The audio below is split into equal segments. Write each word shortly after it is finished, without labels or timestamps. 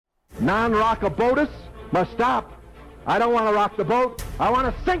Non-rockabotus must stop. I don't want to rock the boat. I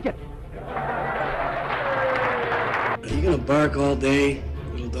want to sink it. Are you going to bark all day,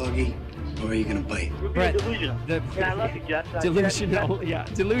 little doggy, or are you going to bite? We're being delusional. I love you, Jeff. Delusional, yeah.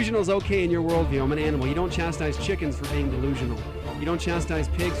 Delusional is okay in your worldview. I'm an animal. You don't chastise chickens for being delusional. You don't chastise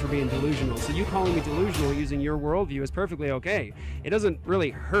pigs for being delusional. So you calling me delusional using your worldview is perfectly okay. It doesn't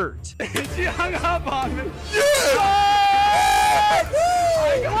really hurt. She hung up on me.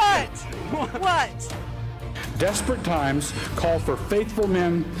 What? Desperate times call for faithful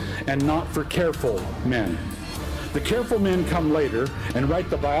men and not for careful men. The careful men come later and write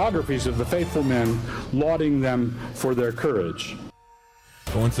the biographies of the faithful men, lauding them for their courage.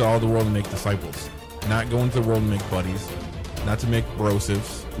 Go into all the world and make disciples. Not go into the world and make buddies. Not to make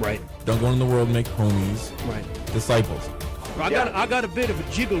brosives. Right. Don't go into the world and make homies. Right. Disciples. I got a bit of a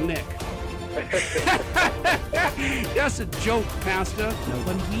jiggle neck. That's a joke, Pastor.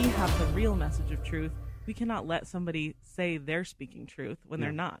 When we have the real message of truth, we cannot let somebody say they're speaking truth when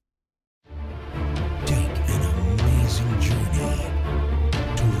they're not. Take an amazing journey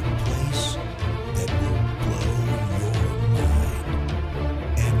to a place that will blow your mind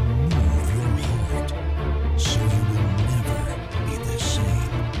and move your heart so you will never be the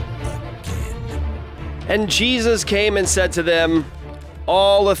same again. And Jesus came and said to them,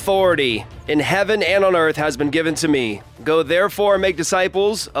 "All authority in heaven and on earth has been given to me. Go therefore and make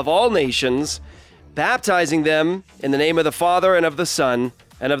disciples of all nations, baptizing them in the name of the Father and of the Son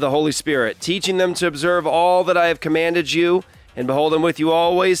and of the Holy Spirit, teaching them to observe all that I have commanded you, and behold, I'm with you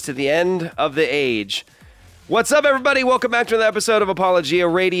always to the end of the age." What's up, everybody? Welcome back to another episode of Apologia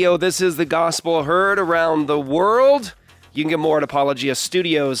Radio. This is the gospel heard around the world. You can get more at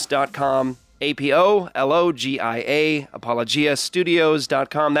apologiastudios.com. APOLOGIA,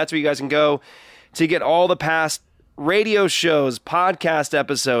 apologiastudios.com. That's where you guys can go to get all the past radio shows, podcast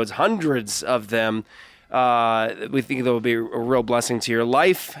episodes, hundreds of them. We think that will be a real blessing to your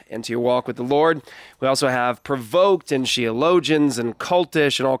life and to your walk with the Lord. We also have Provoked and Sheologians and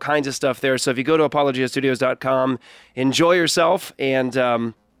Cultish and all kinds of stuff there. So if you go to apologiastudios.com, enjoy yourself. And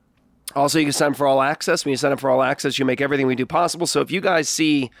also you can sign up for All Access. When you sign up for All Access, you make everything we do possible. So if you guys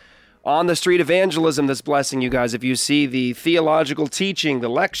see on the street evangelism that's blessing you guys, if you see the theological teaching, the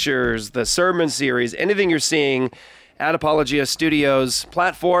lectures, the sermon series, anything you're seeing at Apologia Studios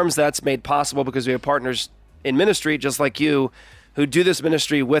platforms, that's made possible because we have partners in ministry just like you who do this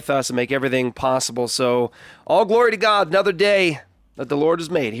ministry with us and make everything possible. So all glory to God, another day that the Lord has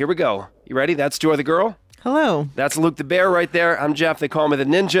made. Here we go. You ready? That's Joy the Girl. Hello. That's Luke the Bear right there. I'm Jeff. They call me the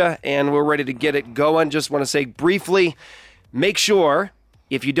Ninja, and we're ready to get it going. Just want to say briefly, make sure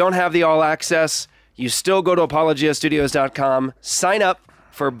if you don't have the All Access, you still go to apologiastudios.com, sign up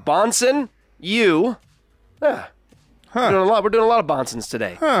for Bonson U. We're doing a lot of Bonsons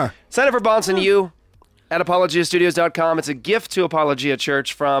today. Sign up for Bonson U at apologiastudios.com. It's a gift to Apologia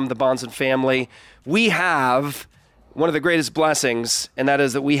Church from the Bonson family. We have one of the greatest blessings, and that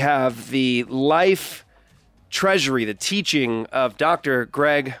is that we have the life treasury, the teaching of Dr.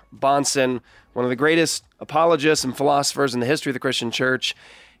 Greg Bonson, one of the greatest apologists and philosophers in the history of the Christian church.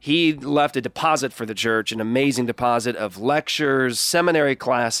 He left a deposit for the church, an amazing deposit of lectures, seminary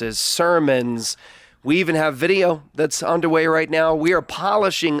classes, sermons. We even have video that's underway right now. We are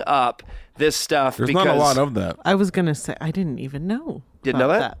polishing up this stuff. There's not a lot of that. I was going to say, I didn't even know. Didn't know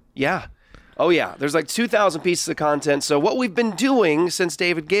that? Yeah. Oh, yeah. There's like 2,000 pieces of content. So what we've been doing since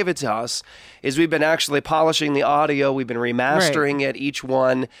David gave it to us is we've been actually polishing the audio. We've been remastering it, each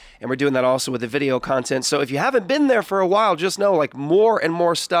one, and we're doing that also with the video content. So if you haven't been there for a while, just know like more and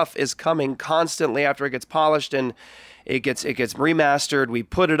more stuff is coming constantly after it gets polished and it gets remastered. We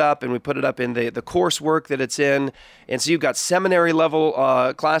put it up, and we put it up in the coursework that it's in. And so you've got seminary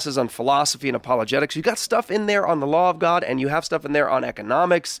level classes on philosophy and apologetics. You've got stuff in there on the law of God, and you have stuff in there on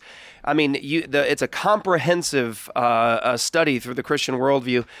economics. I mean, it's a comprehensive study through the Christian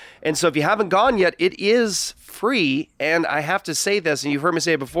worldview. And so if you haven't gone yet, it is free. And I have to say this, and you've heard me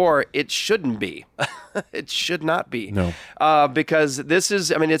say it before, it shouldn't be. It should not be. No. Because this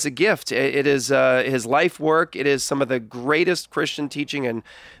is, I mean, it's a gift. It is his life work. It is some of the greatest Christian teaching and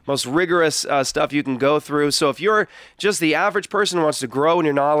most rigorous stuff you can go through. So if you're just the average person who wants to grow in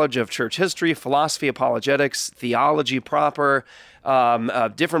your knowledge of church history, philosophy, apologetics, theology proper,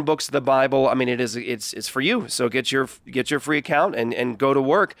 different books of the Bible. I mean, it's for you. So get your free account and go to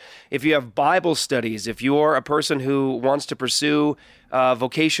work. If you have Bible studies, if you're a person who wants to pursue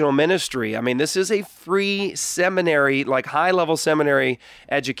vocational ministry, I mean, this is a free seminary, like high-level seminary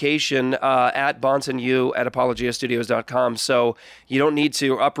education at Bahnsen U at apologiastudios.com. So you don't need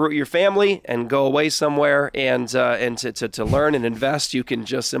to uproot your family and go away somewhere and to learn and invest. You can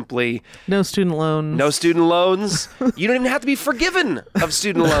just simply No student loans. no student loans. You don't even have to be forgiven of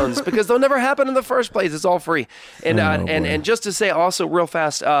student loans because they'll never happen in the first place. It's all free. And and just to say also real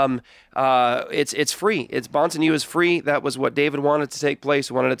fast, it's free. It's Bahnsen U is free. That was what David wanted to take place.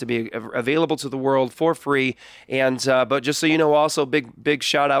 He wanted it to be available to the world for free. And but just so you know, also big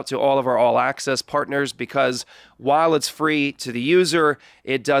shout out to all of our all access partners, because while it's free to the user,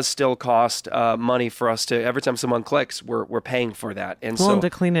 it does still cost money for us to, every time someone clicks, we're paying for that. And Well, so to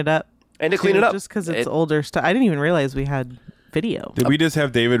clean it up. and to clean it up, Just because it's older stuff. I didn't even realize we had video. Did we just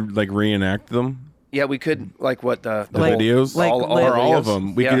have David like reenact them? Yeah, we could, like, what the Like- videos? like- or like- all of videos?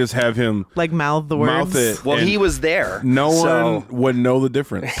 them. We Yeah. could just have him Like mouth the words. mouth it. Well, and he was there. No so one would know the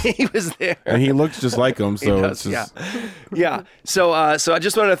difference. he was there. And he looks just like him, so He it's does, just... yeah. So I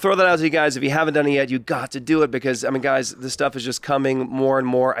just wanted to throw that out to you guys. If you haven't done it yet, you got to do it, because, I mean, guys, this stuff is just coming more and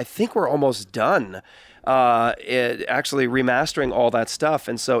more. I think we're almost done actually remastering all that stuff,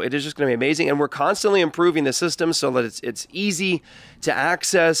 and so it is just going to be amazing. And we're constantly improving the system so that it's easy to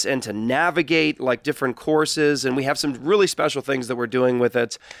access and to navigate, like different courses. And we have some really special things that we're doing with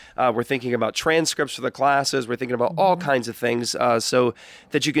it. We're thinking about transcripts for the classes. We're thinking about all kinds of things so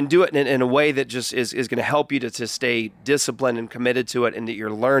that you can do it in a way that just is going to help you to stay disciplined and committed to it, and that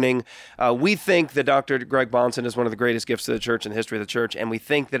you're learning. We think that Dr. Greg Bahnsen is one of the greatest gifts to the church in the history of the church, and we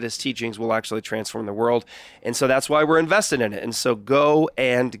think that his teachings will actually transform the world. And so that's why we're invested in it. And so go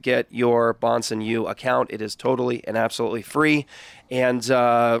and get your Bahnsen U account. It is totally and absolutely free. And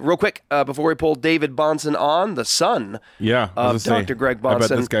real quick, before we pull David Bahnsen on, the son Yeah, I was of gonna say, Dr. Greg I bet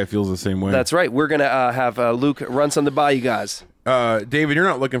Bahnsen. this guy feels the same way. That's right. We're going to have Luke run something by you guys. David, you're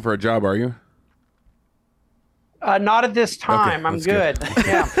not looking for a job, are you? Not at this time. I'm that's good.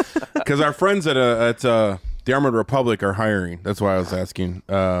 Yeah. Because our friends at the Armored Republic are hiring. That's why I was asking.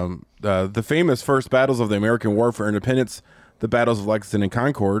 The famous first battles of the American War for Independence, the battles of Lexington and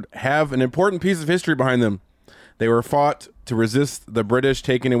Concord, have an important piece of history behind them. They were fought to resist the British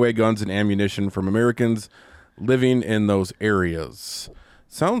taking away guns and ammunition from Americans living in those areas.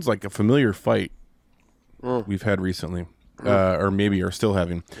 Sounds like a familiar fight we've had recently. Or maybe are still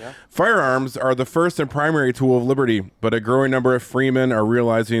having. Yeah. Firearms are the first and primary tool of liberty, but a growing number of freemen are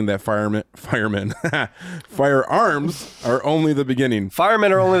realizing that firearms are only the beginning.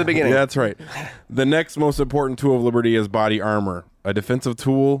 Firemen are only the beginning. Yeah, that's right. The next most important tool of liberty is body armor, a defensive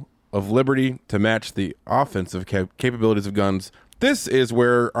tool of liberty to match the offensive capabilities of guns. This is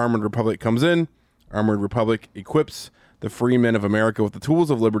where Armored Republic comes in. Armored Republic equips the free men of America with the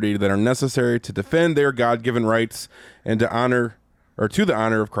tools of liberty that are necessary to defend their God-given rights and to the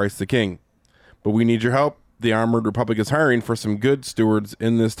honor of Christ the King. But we need your help. The Armored Republic is hiring for some good stewards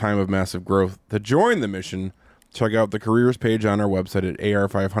in this time of massive growth. To join the mission, check out the careers page on our website at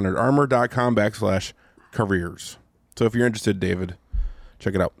ar500armor.com/careers. So if you're interested, David,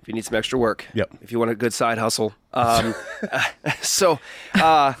 check it out. If you need some extra work. Yep. If you want a good side hustle.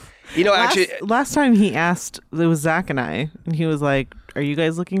 Actually, last time he asked, it was Zach and I, and he was like, "Are you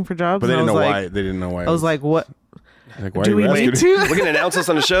guys looking for jobs?" But they And didn't know I was why. like, They didn't know why. I was like, "What? Like, why Do are we you need asking? to?" we're going to announce this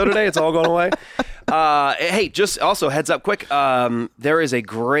on the show today. It's all going away. Hey, just also heads up quick. There is a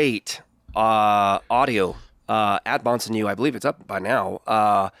great audio at Bahnsen U. I believe it's up by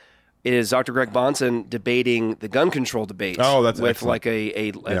now. It is Dr. Greg Bahnsen debating the gun control debate. Oh, that's with excellent. like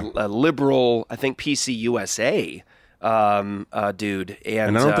a liberal, I think PC USA dude. And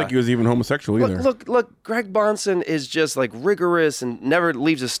And I don't think he was even homosexual either. Look, Greg Bahnsen is just like rigorous and never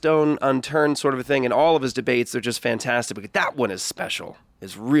leaves a stone unturned sort of a thing. And all of his debates, they're just fantastic. But that one is special.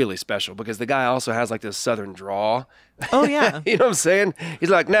 Is really special because the guy also has like this southern drawl. Oh yeah. You know what I'm saying? He's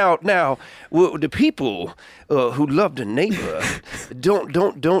like, now, the people who love the neighbor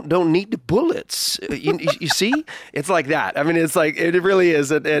don't need the bullets. You see? It's like that. I mean, it's like it really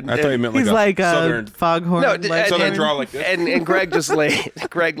is. I thought you meant like He's a like southern. a foghorn. Southern drawl like this. And Greg just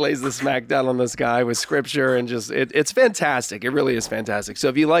Greg lays the smack down on this guy with scripture and just it's fantastic. It really is fantastic. So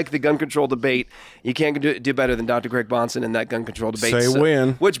if you like the gun control debate, you can't do better than Dr. Greg Bahnsen in that gun control debate. Say when.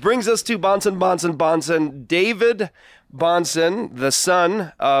 Which brings us to Bahnsen, David Bahnsen, the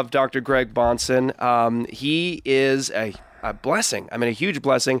son of Dr. Greg Bahnsen. He is a a blessing. I mean, a huge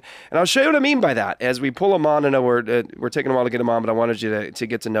blessing. And I'll show you what I mean by that as we pull him on. I know we're taking a while to get him on, but I wanted you to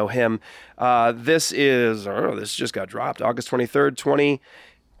get to know him. This just got dropped, August 23rd,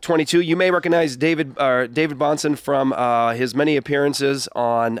 2022. You may recognize David Bahnsen from his many appearances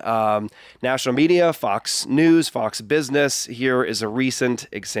on national media, Fox News, Fox Business. Here is a recent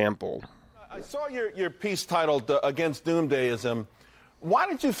example. I saw your piece titled Against Doomsdayism. Why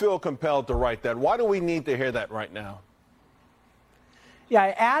did you feel compelled to write that? Why do we need to hear that right now? Yeah, I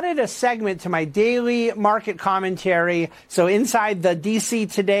added a segment to my daily market commentary. So inside the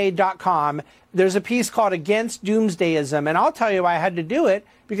dctoday.com, there's a piece called Against Doomsdayism. And I'll tell you why I had to do it,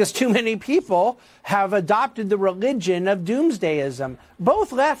 because too many people have adopted the religion of doomsdayism,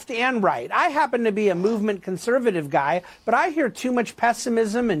 both left and right. I happen to be a movement conservative guy, but I hear too much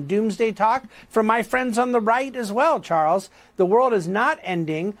pessimism and doomsday talk from my friends on the right as well, Charles. The world is not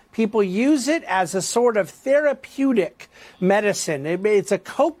ending. People use it as a sort of therapeutic medicine. It's a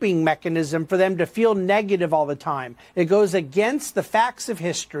coping mechanism for them to feel negative all the time. It goes against the facts of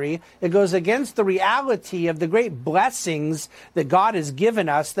history. It goes against the reality of the great blessings that God has given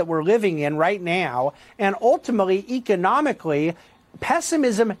us that we're living in right now. And ultimately, economically,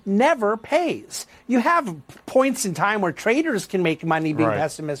 pessimism never pays. You have points in time where traders can make money being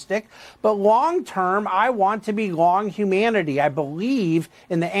pessimistic, but long term, I want to be long humanity. I believe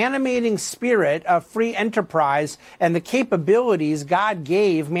in the animating spirit of free enterprise and the capabilities God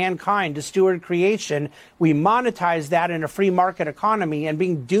gave mankind to steward creation. We monetize that in a free market economy, and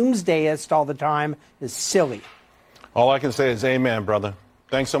being doomsdayist all the time is silly. All I can say is amen, brother.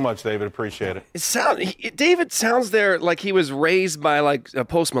 Thanks so much, David. Appreciate it. David sounds there like he was raised by like a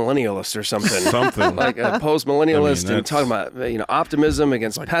post-millennialist or something. Something. Like a post-millennialist and talking about optimism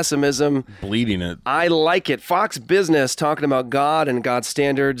against pessimism. Bleeding it. I like it. Fox Business talking about God and God's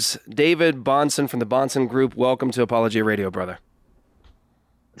standards. David Bahnsen from the Bahnsen Group. Welcome to Apologia Radio, brother.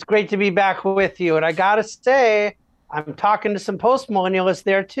 It's great to be back with you. And I got to say, I'm talking to some post-millennialists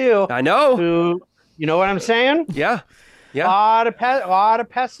there too. I know. Who, you know what I'm saying? Yeah. Yeah. A lot of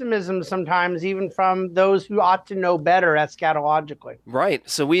pessimism sometimes, even from those who ought to know better eschatologically. Right.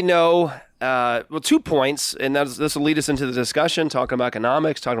 So we know, 2 points, and this will lead us into the discussion, talking about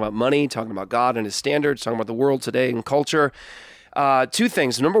economics, talking about money, talking about God and his standards, talking about the world today and culture. 2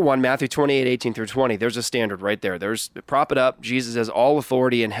 things. Number 1, Matthew 28:18-20. There's a standard right there. There's prop it up. Jesus has all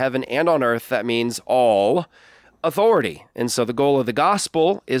authority in heaven and on earth. That means all authority. And so the goal of the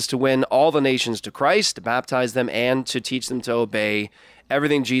gospel is to win all the nations to Christ, to baptize them, and to teach them to obey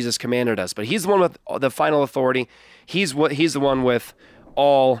everything Jesus commanded us. But he's the one with the final authority. He's the one with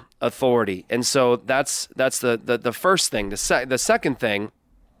all authority. And so that's the first thing. The second thing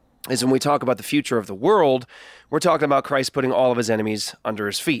is when we talk about the future of the world, we're talking about Christ putting all of his enemies under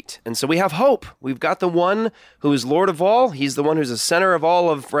his feet. And so we have hope. We've got the one who is Lord of all. He's the one who's the center of all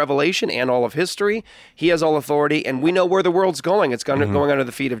of Revelation and all of history. He has all authority, and we know where the world's going. It's going under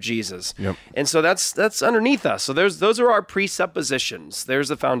the feet of Jesus. Yep. And so that's underneath us. So those are our presuppositions. There's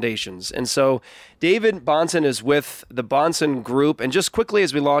the foundations. And so David Bahnsen is with the Bahnsen Group. And just quickly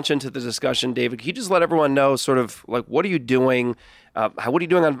as we launch into the discussion, David, can you just let everyone know sort of like what are you doing? What are you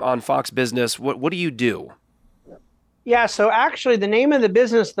doing on Fox Business? What do you do? Yeah, so actually the name of the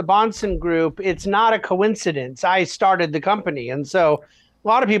business, the Bahnsen Group, it's not a coincidence. I started the company. And so a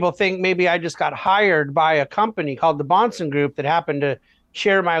lot of people think maybe I just got hired by a company called the Bahnsen Group that happened to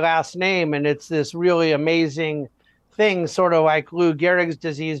share my last name. And it's this really amazing thing, sort of like Lou Gehrig's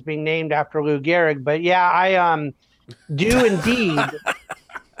disease being named after Lou Gehrig. But yeah, I do indeed...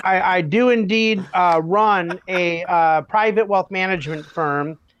 I do indeed run a private wealth management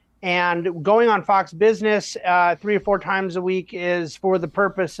firm, and going on Fox Business 3 or 4 times a week is for the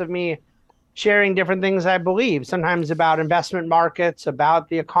purpose of me sharing different things I believe, sometimes about investment markets, about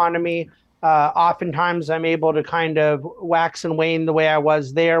the economy. Oftentimes I'm able to kind of wax and wane the way I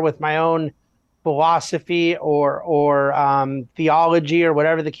was there with my own philosophy or theology or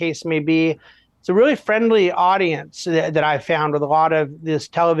whatever the case may be. It's a really friendly audience that I found with a lot of this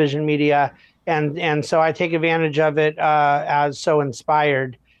television media, and so I take advantage of it as so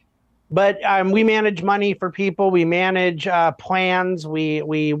inspired. But we manage money for people. We manage plans.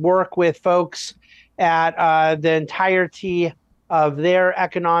 We work with folks at the entirety of their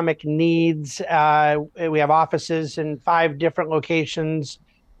economic needs. We have offices in 5 different locations,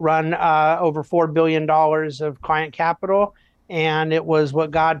 run over $4 billion of client capital. And it was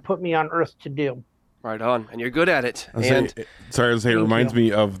what God put me on earth to do. Right on. And you're good at it. It reminds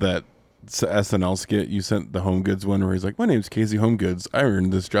me of that SNL skit you sent, the Home Goods one, where he's like, my name's Casey Home Goods. I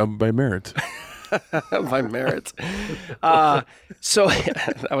earned this job by merit. My merits. So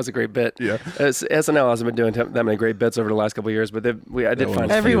that was a great bit. Yeah. SNL hasn't been doing that many great bits over the last couple of years, but I did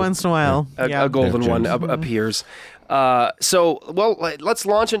find Every once in a while. a golden one appears. Let's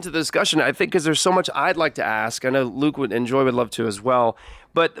launch into the discussion. I think because there's so much I'd like to ask. I know Luke would love to as well.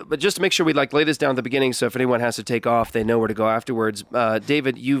 But just to make sure we lay this down at the beginning, so if anyone has to take off, they know where to go afterwards.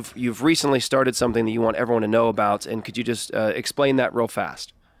 David, you've recently started something that you want everyone to know about, and could you just explain that real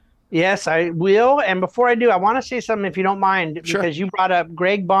fast? Yes, I will. And before I do, I want to say something, if you don't mind, Sure. because you brought up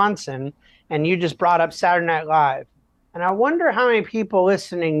Greg Bonson and you just brought up Saturday Night Live. And I wonder how many people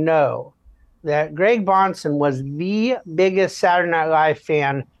listening know that Greg Bonson was the biggest Saturday Night Live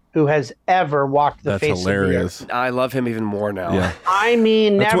fan who has ever walked the face hilarious. of the earth. I love him even more now. Yeah. I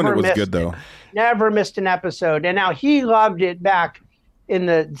mean, That's when never it was missed good, though. Never missed an episode. And now he loved it back in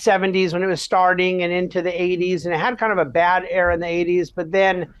the 70s when it was starting and into the 80s. And it had kind of a bad era in the 80s. But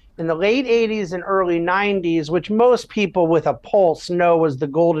then in the late 80s and early 90s, which most people with a pulse know was the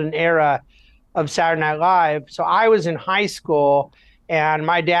golden era of Saturday Night Live. So I was in high school, and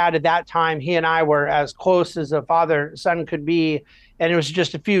my dad at that time, he and I were as close as a father-son could be. And it was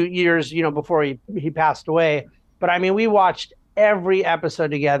just a few years, before he passed away. But I mean, we watched every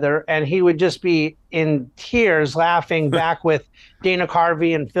episode together, and he would just be in tears laughing back with Dana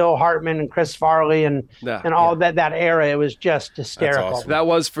Carvey and Phil Hartman and Chris Farley and all that era. It was just hysterical. That's awesome. That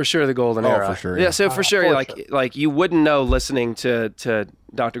was for sure the golden era. For sure. Yeah, so for sure, for like you wouldn't know listening to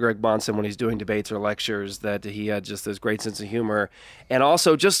Dr. Greg Bonson when he's doing debates or lectures that he had just this great sense of humor. And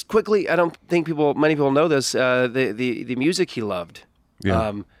also, just quickly, I don't think many people know this, the music he loved.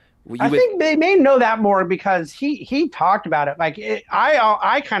 Yeah. I think they may know that more because he talked about it.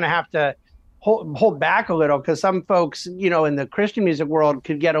 I kind of have to hold back a little because some folks, in the Christian music world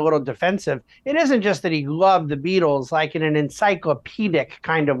could get a little defensive. It isn't just that he loved the Beatles, like in an encyclopedic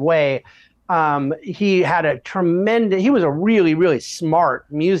kind of way. He had he was a really, really smart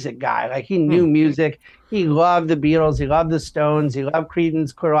music guy. Like he knew music. He loved the Beatles. He loved the Stones. He loved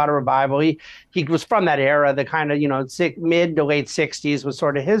Creedence Clearwater Revival. He was from that era, the kind of, mid to late 60s was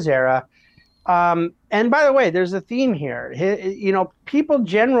sort of his era. And by the way, there's a theme here. People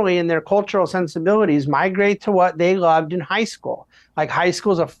generally in their cultural sensibilities migrate to what they loved in high school. Like high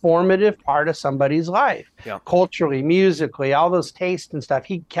school is a formative part of somebody's life, culturally, musically, all those tastes and stuff.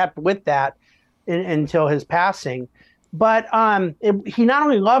 He kept with that until his passing. But he not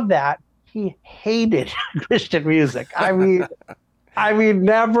only loved that, he hated Christian music. I mean,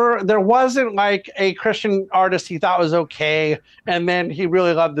 there wasn't like a Christian artist he thought was okay, and then he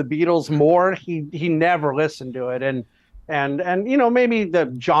really loved the Beatles more. He never listened to it, and maybe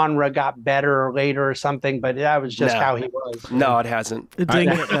the genre got better later or something, but that was just how he was. No, it hasn't. It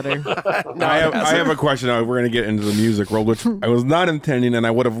didn't get better. I have a question. We're going to get into the music world, which I was not intending, and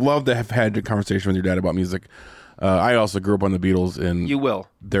I would have loved to have had a conversation with your dad about music. I also grew up on the Beatles, and you will.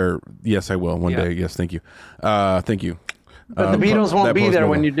 Yes, I will one day. Yes, thank you. Thank you. But the Beatles won't be there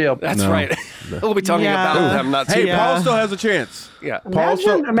when you do. That's right. We'll be talking about them. Not too. Hey, Paul still has a chance. Yeah.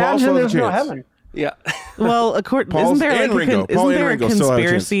 Imagine there's no heaven. Yeah. Well, isn't there a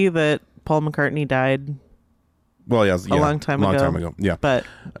conspiracy that Paul McCartney died? Well, yeah, a long time ago. Yeah.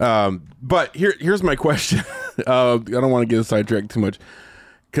 But here's my question. I don't want to get sidetracked too much.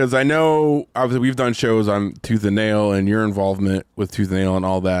 Because I know, obviously, we've done shows on Tooth and Nail and your involvement with Tooth and Nail and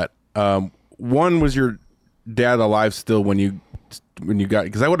all that. One, was your dad alive still when you got?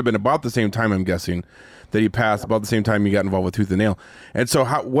 Because that would have been about the same time, I'm guessing, that he passed. About the same time you got involved with Tooth and Nail. And so,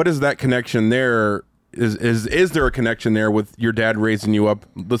 what is that connection there? Is there a connection there with your dad raising you up,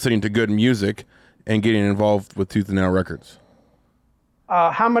 listening to good music, and getting involved with Tooth and Nail Records?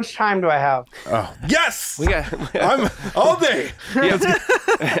 How much time do I have? Oh, yes! I'm all day.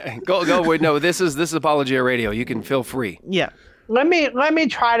 Go. Wait, no. This is Apologia Radio. You can feel free. Yeah. Let me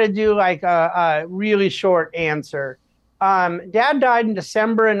try to do like a really short answer. Dad died in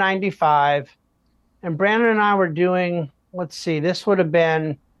December of '95, and Brandon and I were doing. Let's see. This would have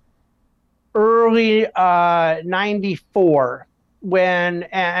been early '94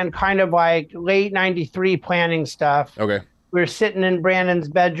 and kind of like late '93 planning stuff. Okay. We were sitting in Brandon's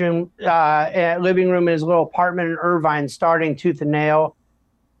bedroom, living room in his little apartment in Irvine, starting Tooth and Nail.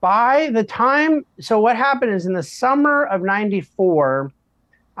 So what happened is in the summer of '94,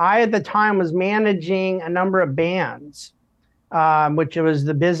 I at the time was managing a number of bands, which was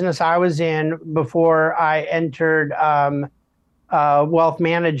the business I was in before I entered wealth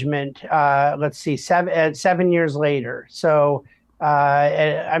management. 7 years later. So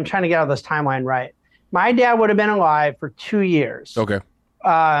I'm trying to get all this timeline right. My dad would have been alive for 2 years. Okay.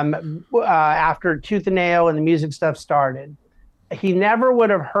 After Tooth and Nail and the music stuff started. he never would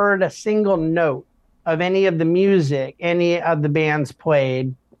have heard a single note of any of the music any of the bands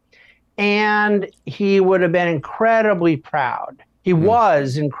played. And he would have been incredibly proud. He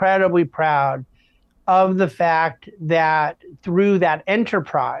was incredibly proud of the fact that through that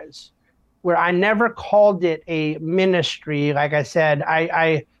enterprise, where I never called it a ministry, like I said,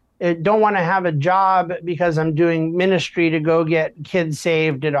 I don't want to have a job because I'm doing ministry to go get kids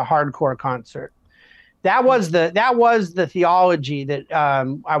saved at a hardcore concert. That was the theology that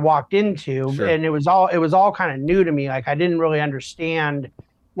I walked into, Sure. and it was all kind of new to me. Like, I didn't really understand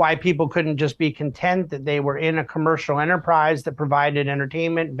why people couldn't just be content that they were in a commercial enterprise that provided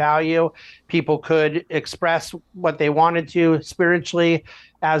entertainment value. People could express what they wanted to spiritually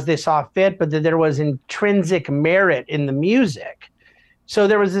as they saw fit, but that there was intrinsic merit in the music. So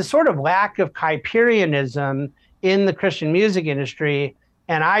there was this sort of lack of Kuyperianism in the Christian music industry,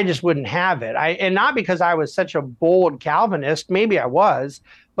 and I just wouldn't have it. And not because I was such a bold Calvinist, maybe I was,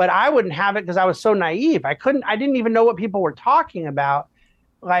 but I wouldn't have it because I was so naive. I didn't even know what people were talking about.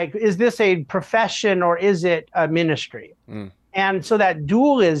 Like, is this a profession or is it a ministry? And so that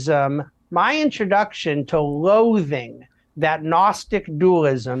dualism, my introduction to loathing that Gnostic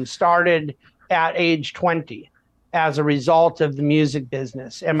dualism started at age 20 as a result of the music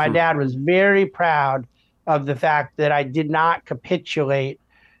business. And my dad was very proud of the fact that I did not capitulate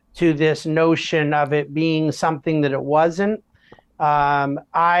to this notion of it being something that it wasn't.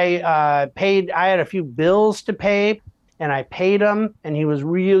 I had a few bills to pay, and I paid him, and he was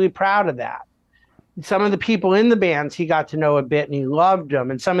really proud of that. Some of the people in the bands he got to know a bit, and he loved them.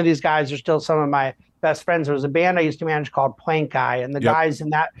 And some of these guys are still some of my best friends. There was a band I used to manage called Plank Eye, and the guys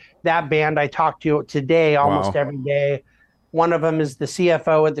in that band I talk to today almost every day. One of them is the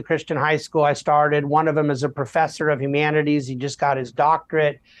CFO at the Christian high school I started. One of them is a professor of humanities. He just got his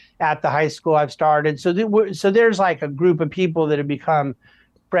doctorate at the high school I've started. So there's like a group of people that have become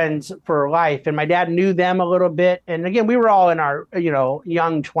friends for life. And my dad knew them a little bit. And again, we were all in our,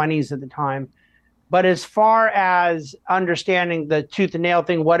 young 20s at the time. But as far as understanding the tooth and nail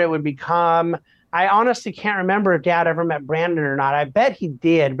thing, what it would become, I honestly can't remember if Dad ever met Brandon or not. I bet he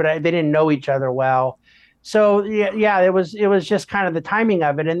did, but they didn't know each other well. So yeah, it was just kind of the timing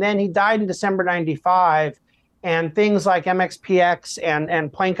of it. And then he died in December 95, and things like MXPX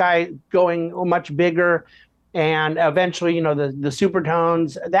and Plank Eye going much bigger, and eventually, the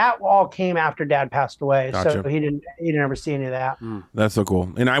Supertones, that all came after Dad passed away. Gotcha. So he didn't ever see any of that. That's so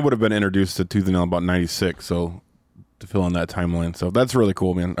cool. And I would have been introduced to Tooth and Nail about 96, so to fill in that timeline. So that's really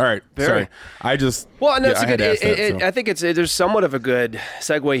cool, man. All right. Very. Sorry. That's a good. I think there's somewhat of a good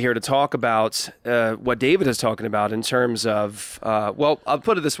segue here to talk about what David is talking about in terms of. I'll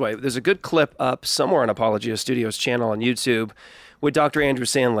put it this way: there's a good clip up somewhere on Apologia Studios channel on YouTube with Dr. Andrew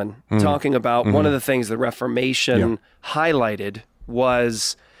Sandlin talking about one of the things the Reformation highlighted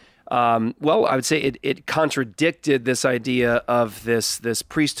was. I would say it contradicted this idea of this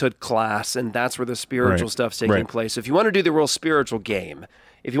priesthood class, and that's where the spiritual stuff's taking place. If you want to do the real spiritual game,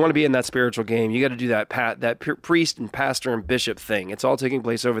 if you want to be in that spiritual game, you got to do that priest and pastor and bishop thing. It's all taking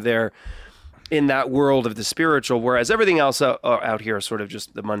place over there in that world of the spiritual, whereas everything else out here is sort of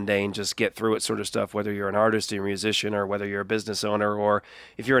just the mundane, just get through it sort of stuff, whether you're an artist or a musician or whether you're a business owner or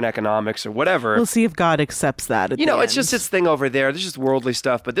if you're in economics or whatever. We'll see if God accepts that. It's just its thing over there. There's just worldly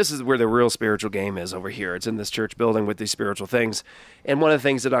stuff, but this is where the real spiritual game is over here. It's in this church building with these spiritual things. And one of the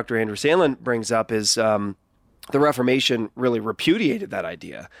things that Dr. Andrew Sandlin brings up is the Reformation really repudiated that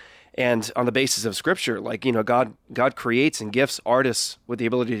idea. And on the basis of Scripture, God creates and gifts artists with the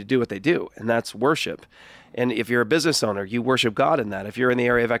ability to do what they do, and that's worship. And if you're a business owner, you worship God in that. If you're in the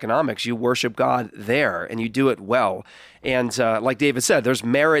area of economics, you worship God there, and you do it well. And like David said, there's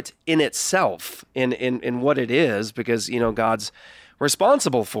merit in itself in what it is, because God's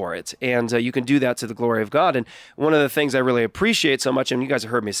responsible for it, and you can do that to the glory of God. And one of the things I really appreciate so much, and you guys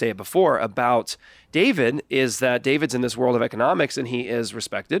have heard me say it before about David, is that David's in this world of economics, and he is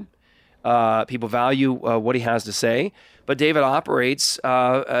respected. People value what he has to say, but David operates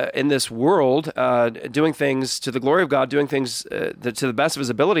in this world, doing things to the glory of God, doing things to the best of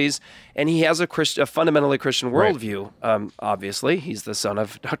his abilities, and he has a fundamentally Christian worldview. Obviously, he's the son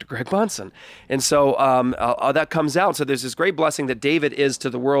of Dr. Greg Bahnsen, and so that comes out. So there's this great blessing that David is to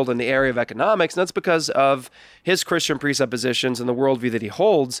the world in the area of economics, and that's because of his Christian presuppositions and the worldview that he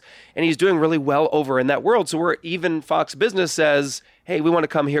holds, and he's doing really well over in that world. So where even Fox Business says, hey, we want to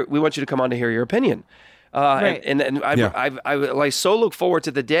come here. We want you to come on to hear your opinion. Right. And I like so look forward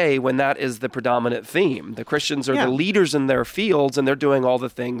to the day when that is the predominant theme. The Christians are the leaders in their fields, and they're doing all the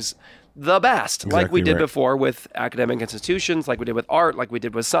things the best, like we did before with academic institutions, like we did with art, like we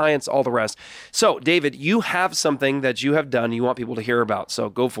did with science, all the rest. So, David, you have something that you have done you want people to hear about, so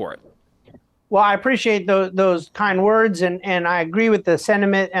go for it. Well, I appreciate those kind words, and I agree with the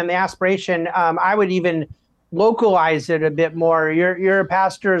sentiment and the aspiration. I would even localize it a bit more. You're a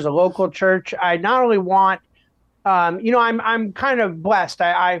pastor as a local church. I not only want, I'm kind of blessed.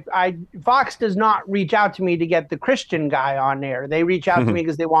 Fox does not reach out to me to get the Christian guy on air. They reach out to me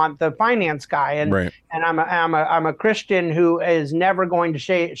because they want the finance guy, and I'm a Christian who is never going to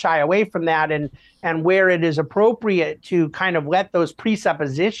shy away from that, and where it is appropriate to kind of let those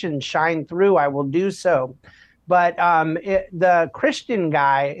presuppositions shine through, I will do so. But the Christian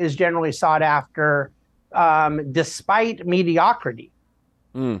guy is generally sought after. Despite mediocrity,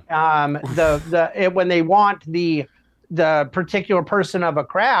 when they want the particular person of a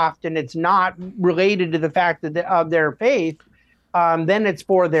craft, and it's not related to the fact that of their faith, then it's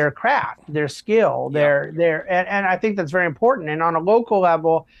for their craft, their skill, and I think that's very important. And on a local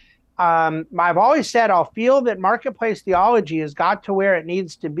level, I've always said I'll feel that marketplace theology has got to where it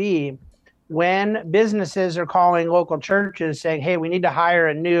needs to be when businesses are calling local churches saying, "Hey, we need to hire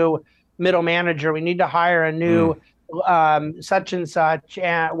a new middle manager. We need to hire a new such and such.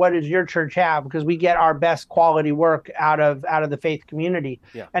 And what does your church have? Because we get our best quality work out of the faith community."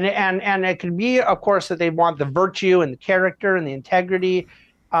 Yeah. And it could be, of course, that they want the virtue and the character and the integrity.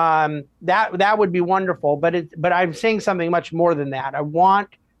 That would be wonderful. But I'm saying something much more than that. I want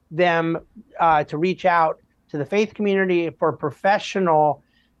them to reach out to the faith community for professional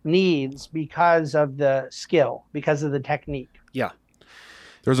needs because of the skill, because of the technique. Yeah.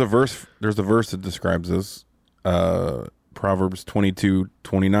 There's a verse that describes this. Proverbs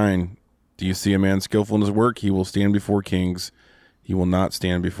 22:29. Do you see a man skillful in his work? He will stand before kings. He will not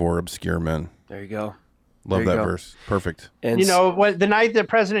stand before obscure men. There you go. Love that verse. Perfect. And the night that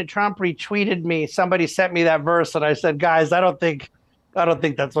President Trump retweeted me, somebody sent me that verse, and I said, "Guys, I don't think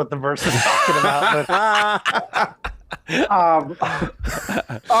that's what the verse is talking about."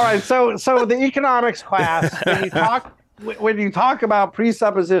 All right. So the economics class, when you talk about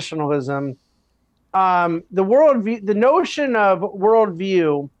presuppositionalism, the worldview, the notion of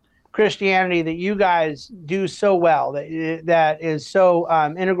worldview Christianity that you guys do so well, that is so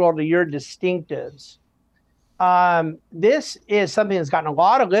integral to your distinctives. This is something that's gotten a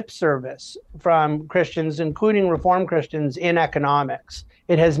lot of lip service from Christians, including Reformed Christians, in economics.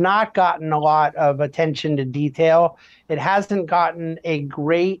 It has not gotten a lot of attention to detail. It hasn't gotten a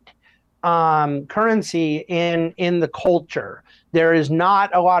great currency in the culture. There is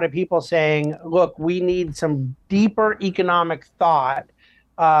not a lot of people saying, "Look, we need some deeper economic thought.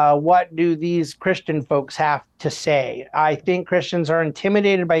 What do these Christian folks have to say?" I think Christians are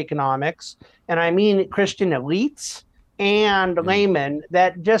intimidated by economics, and I mean Christian elites and laymen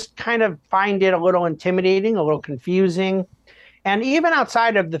that just kind of find it a little intimidating, a little confusing. And even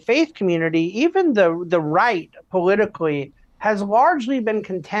outside of the faith community, even the right politically has largely been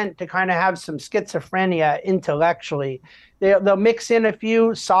content to kind of have some schizophrenia intellectually. They'll mix in a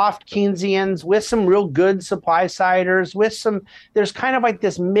few soft Keynesians with some real good supply siders, there's kind of like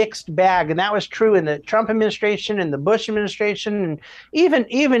this mixed bag. And that was true in the Trump administration and the Bush administration. And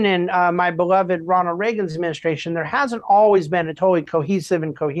even in my beloved Ronald Reagan's administration, there hasn't always been a totally cohesive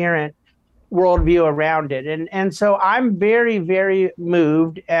and coherent worldview around it. And so I'm very, very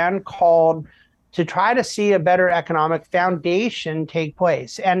moved and called to try to see a better economic foundation take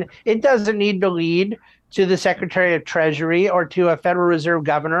place. And it doesn't need to lead to the Secretary of Treasury or to a Federal Reserve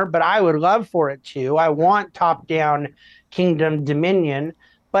governor, but I would love for it to. I want top-down kingdom dominion.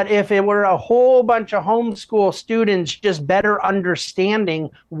 But if it were a whole bunch of homeschool students just better understanding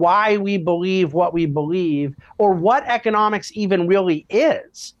why we believe what we believe, or what economics even really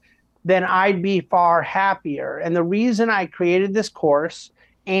is, then I'd be far happier. And the reason I created this course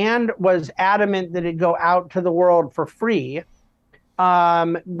and was adamant that it go out to the world for free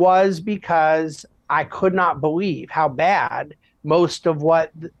was because I could not believe how bad most of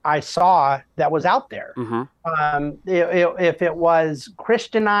what I saw that was out there. If it was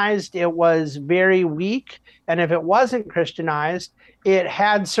Christianized, it was very weak. And if it wasn't Christianized, it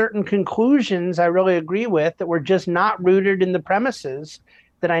had certain conclusions I really agree with that were just not rooted in the premises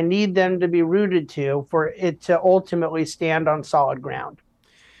that I need them to be rooted to for it to ultimately stand on solid ground.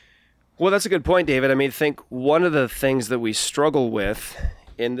 Well, that's a good point, David. I mean, I think one of the things that we struggle with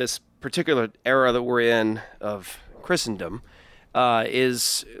in this particular era that we're in of Christendom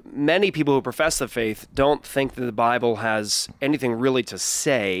is many people who profess the faith don't think that the Bible has anything really to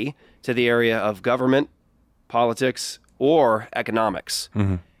say to the area of government politics, or economics.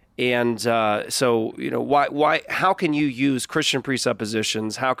 And so, why? How can you use Christian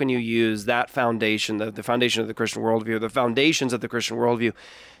presuppositions? How can you use that foundation, the foundation of the Christian worldview, the foundations of the Christian worldview,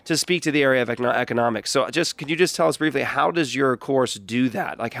 to speak to the area of economics? So, could you just tell us briefly, how does your course do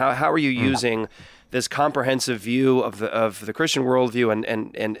that? Like, how are you using this comprehensive view of the Christian worldview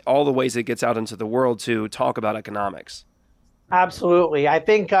and all the ways it gets out into the world to talk about economics? Absolutely. I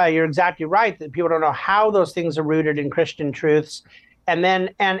think you're exactly right that people don't know how those things are rooted in Christian truths. And then,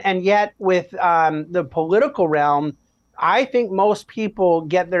 and yet with the political realm, I think most people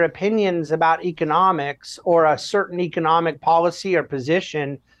get their opinions about economics or a certain economic policy or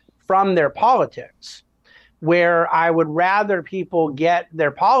position from their politics, where I would rather people get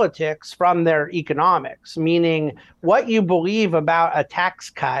their politics from their economics, meaning what you believe about a tax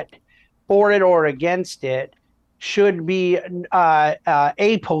cut, for it or against it, should be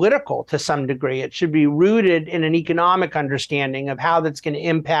apolitical to some degree. It should be rooted in an economic understanding of how that's going to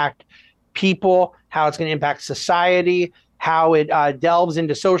impact people, how it's going to impact society, how it delves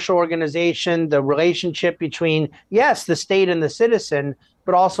into social organization, the relationship between, yes, the state and the citizen,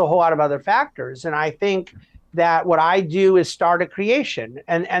 but also a whole lot of other factors. And I think that what I do is start a creation.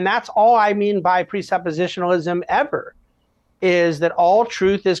 And that's all I mean by presuppositionalism ever, is that all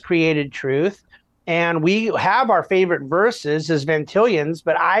truth is created truth. And we have our favorite verses as Vantillians,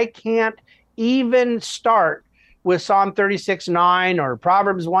 but I can't even start with Psalm 36:9 or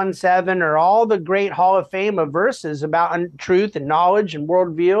Proverbs 1:7 or all the great Hall of Fame of verses about truth and knowledge and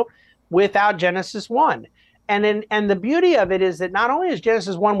worldview without Genesis 1. And the beauty of it is that not only is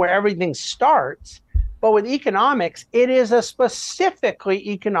Genesis 1 where everything starts, but with economics, it is a specifically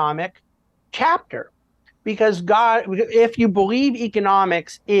economic chapter. Because God, if you believe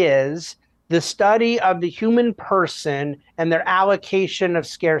economics is the study of the human person and their allocation of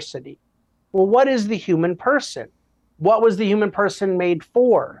scarcity. Well, what is the human person? What was the human person made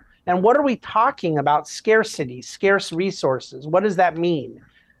for? And what are we talking about? Scarcity, scarce resources. What does that mean?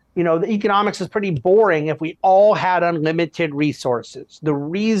 The economics is pretty boring if we all had unlimited resources. The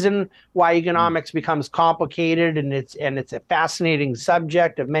reason why economics becomes complicated and it's a fascinating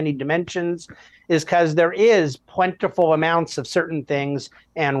subject of many dimensions is because there is plentiful amounts of certain things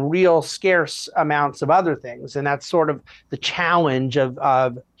and real scarce amounts of other things. And that's sort of the challenge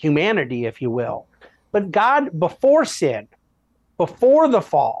of humanity, if you will. But God, before sin, before the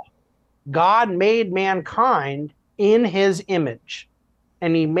fall, God made mankind in his image.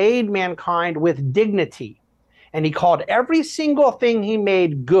 And he made mankind with dignity. And he called every single thing he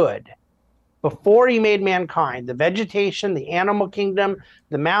made good before he made mankind. The vegetation, the animal kingdom,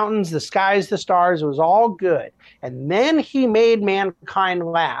 the mountains, the skies, the stars, it was all good. And then he made mankind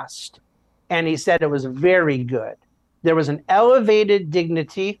last. And he said it was very good. There was an elevated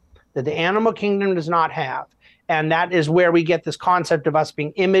dignity that the animal kingdom does not have. And that is where we get this concept of us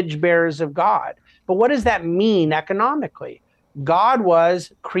being image bearers of God. But what does that mean economically? God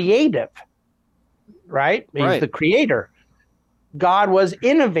was creative, right? He's the creator. God was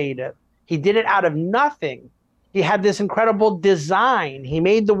innovative. He did it out of nothing. He had this incredible design. He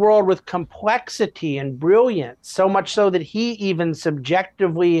made the world with complexity and brilliance, so much so that he even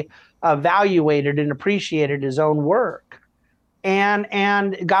subjectively evaluated and appreciated his own work.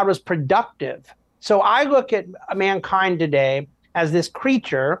 And God was productive. So I look at mankind today as this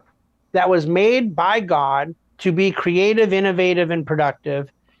creature that was made by God to be creative, innovative, and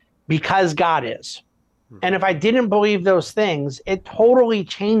productive because God is. And if I didn't believe those things, it totally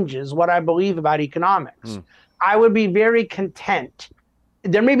changes what I believe about economics. I would be very content.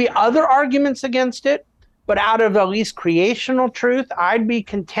 There may be other arguments against it, but out of at least creational truth, I'd be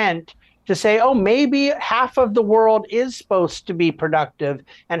content to say, oh, maybe half of the world is supposed to be productive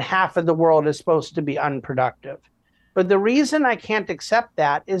and half of the world is supposed to be unproductive. But the reason I can't accept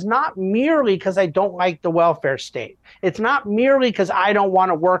that is not merely because I don't like the welfare state. It's not merely because I don't want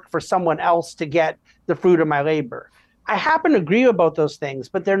to work for someone else to get the fruit of my labor. I happen to agree with both those things,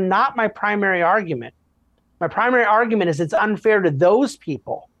 but they're not my primary argument. My primary argument is it's unfair to those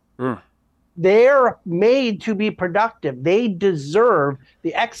people. They're made to be productive. They deserve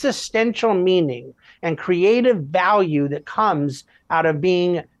the existential meaning and creative value that comes out of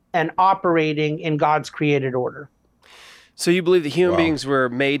being and operating in God's created order. So you believe that human beings were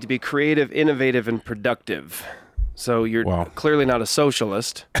made to be creative, innovative, and productive. So you're clearly not a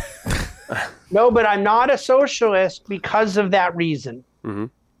socialist. No, but I'm not a socialist because of that reason,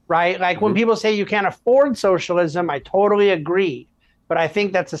 right? Like when people say you can't afford socialism, I totally agree. But I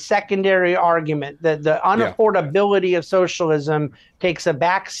think that's a secondary argument, that the unaffordability of socialism takes a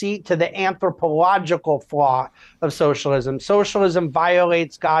backseat to the anthropological flaw of socialism. Socialism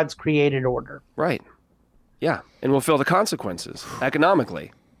violates God's created order. Right. Yeah, and will feel the consequences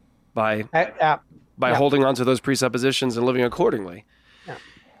economically by holding on to those presuppositions and living accordingly. Yeah.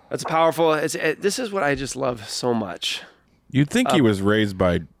 That's powerful. This is what I just love so much. You'd think he was raised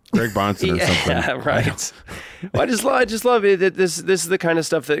by Greg Bonson or something. Yeah, right. Well, I just love it. That this is the kind of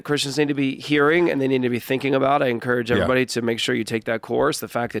stuff that Christians need to be hearing and they need to be thinking about. I encourage everybody to make sure you take that course. The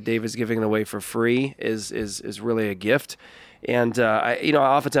fact that Dave is giving it away for free is really a gift. And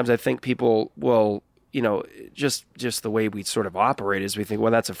oftentimes I think people will, just the way we sort of operate is we think,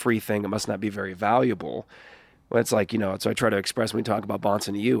 well, that's a free thing. It must not be very valuable. Well, it's like, so I try to express when we talk about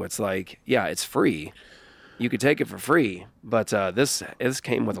Bonson U, it's like, yeah, it's free. You could take it for free, but this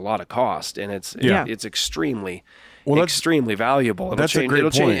came with a lot of cost, and it's extremely valuable. That's a great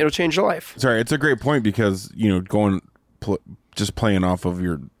point. It'll change your life. Sorry, it's a great point because just playing off of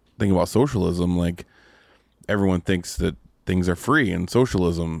your thing about socialism, like everyone thinks that things are free in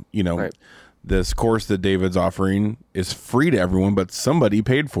socialism. Right. This course that David's offering is free to everyone, but somebody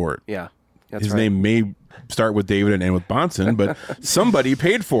paid for it. Yeah, his name may start with David and end with Bonson, but somebody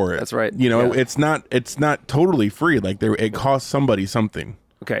paid for it. That's right. It's not totally free. Like it costs somebody something.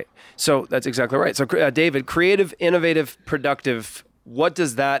 Okay, so that's exactly right. So David, creative, innovative, productive. What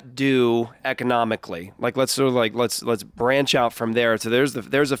does that do economically? Like let's branch out from there. So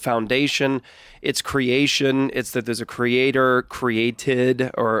there's a foundation. It's creation. It's that there's a creator, created,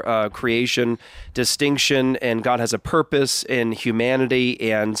 or creation, distinction, and God has a purpose in humanity,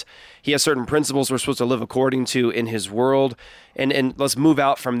 and He has certain principles we're supposed to live according to in His world. And let's move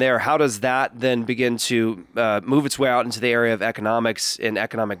out from there. How does that then begin to move its way out into the area of economics and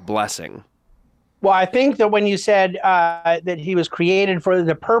economic blessing? Well, I think that when you said that he was created for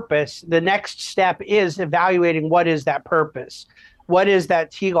the purpose, the next step is evaluating what is that purpose. What is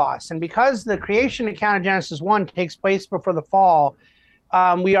that telos? And because the creation account of Genesis 1 takes place before the fall,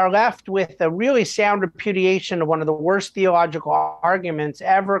 we are left with a really sound repudiation of one of the worst theological arguments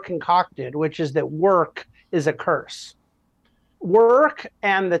ever concocted, which is that work is a curse. Work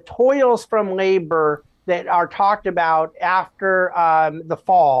and the toils from labor that are talked about after the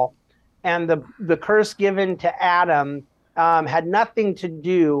fall and the curse given to Adam had nothing to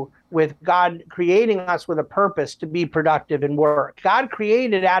do with God creating us with a purpose to be productive and work. God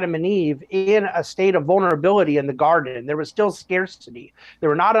created Adam and Eve in a state of vulnerability in the garden. There was still scarcity. There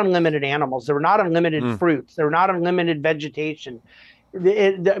were not unlimited animals. There were not unlimited fruits. There were not unlimited vegetation.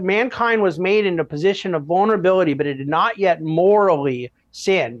 Mankind was made in a position of vulnerability, but it had not yet morally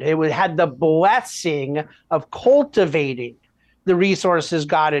sinned. It had the blessing of cultivating the resources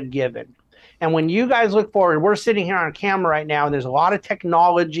God had given. And when you guys look forward, we're sitting here on camera right now, and there's a lot of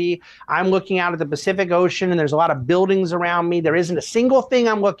technology. I'm looking out at the Pacific Ocean, and there's a lot of buildings around me. There isn't a single thing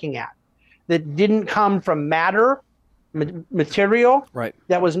I'm looking at that didn't come from matter, material, right,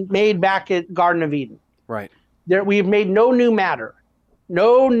 that was made back at Garden of Eden. Right. We've made no new matter,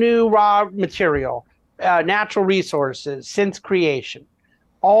 no new raw material, natural resources since creation.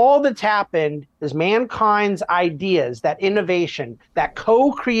 All that's happened is mankind's ideas, that innovation, that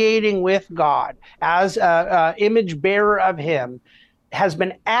co-creating with God as an image bearer of Him has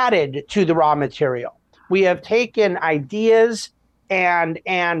been added to the raw material. We have taken ideas and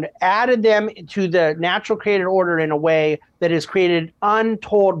added them to the natural created order in a way that has created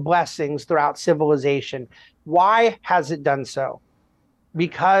untold blessings throughout civilization. Why has it done so?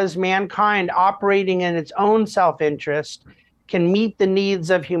 Because mankind, operating in its own self-interest, can meet the needs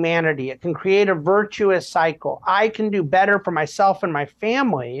of humanity. It can create a virtuous cycle. I can do better for myself and my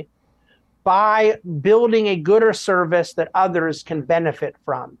family by building a gooder service that others can benefit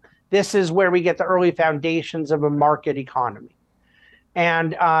from. This is where we get the early foundations of a market economy.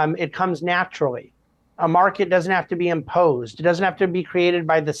 And it comes naturally. A market doesn't have to be imposed. It doesn't have to be created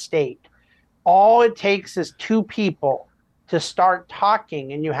by the state. All it takes is two people to start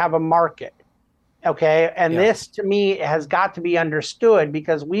talking, and you have a market. Okay. And this to me has got to be understood,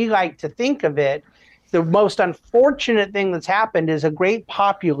 because we like to think of it. The most unfortunate thing that's happened is a great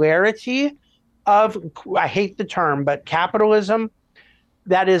popularity of, I hate the term, but capitalism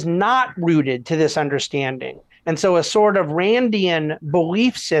that is not rooted to this understanding. And so a sort of Randian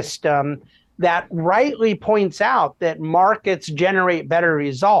belief system that rightly points out that markets generate better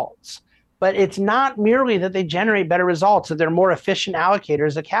results. But it's not merely that they generate better results, that they're more efficient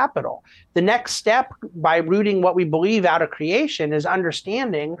allocators of capital. The next step, by rooting what we believe out of creation, is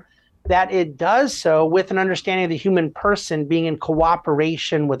understanding that it does so with an understanding of the human person being in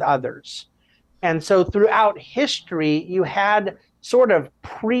cooperation with others. And so throughout history, you had sort of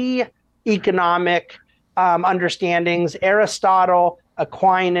pre-economic understandings. Aristotle,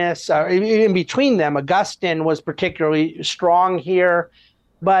 Aquinas, in between them, Augustine was particularly strong here.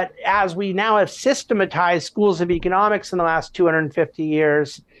 But as we now have systematized schools of economics in the last 250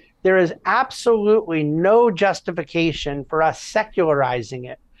 years, there is absolutely no justification for us secularizing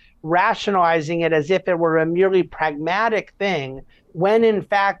it, rationalizing it as if it were a merely pragmatic thing, when in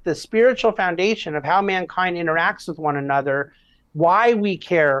fact the spiritual foundation of how mankind interacts with one another, why we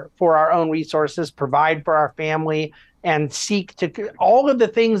care for our own resources, provide for our family, and seek to, all of the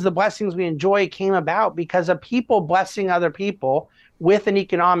things, the blessings we enjoy came about because of people blessing other people with an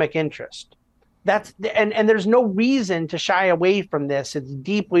economic interest. And there's no reason to shy away from this. It's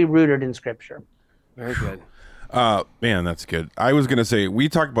deeply rooted in Scripture. Very good. Man, that's good. I was going to say, we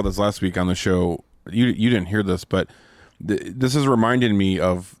talked about this last week on the show. You didn't hear this, but this is reminding me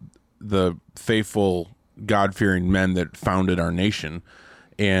of the faithful, God-fearing men that founded our nation.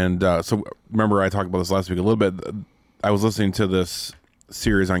 And so remember I talked about this last week a little bit. I was listening to this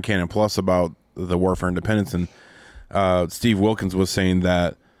series on Canon Plus about the War for Independence, and Steve Wilkins was saying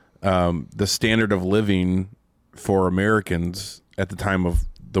that the standard of living for Americans at the time of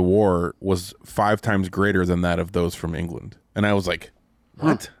the war was 5 times greater than that of those from England. And I was like,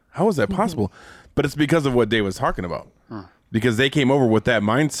 what? How is that possible? But it's because of what Dave was talking about. Because they came over with that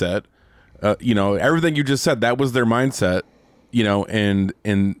mindset. Everything you just said, that was their mindset, and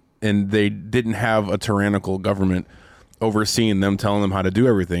they didn't have a tyrannical government overseeing them, telling them how to do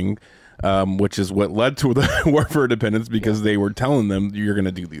everything. Which is what led to the War for Independence, because they were telling them you're going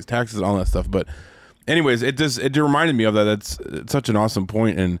to do these taxes and all that stuff. But anyways, it reminded me of that. It's such an awesome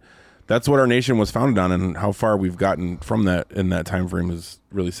point, and that's what our nation was founded on, and how far we've gotten from that in that time frame is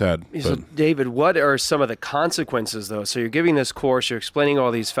really sad. So, David, what are some of the consequences, though? So you're giving this course, you're explaining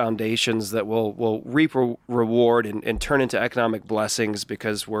all these foundations that will reap reward and turn into economic blessings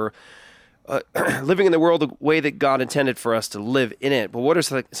because we're living in the world the way that God intended for us to live in it. But what are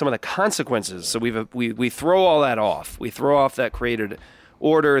some of the consequences? So we throw all that off. We throw off that created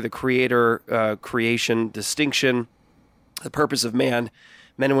order, the creator, creation, distinction, the purpose of man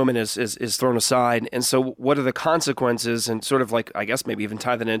and women is thrown aside. And so what are the consequences, and sort of like, I guess maybe even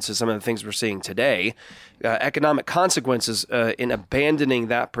tie that into some of the things we're seeing today, economic consequences in abandoning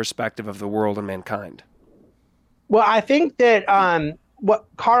that perspective of the world and mankind? Well, I think that what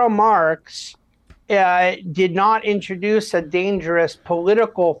Karl Marx did not introduce a dangerous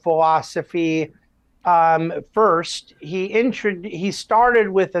political philosophy first. He started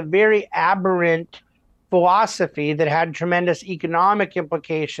with a very aberrant philosophy that had tremendous economic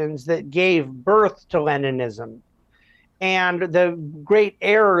implications that gave birth to Leninism. And the great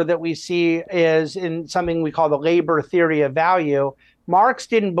error that we see is in something we call the labor theory of value. Marx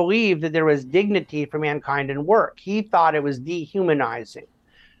didn't believe that there was dignity for mankind in work. He thought it was dehumanizing.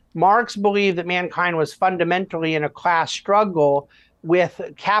 Marx believed that mankind was fundamentally in a class struggle with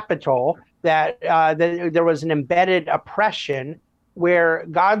capital, that there was an embedded oppression where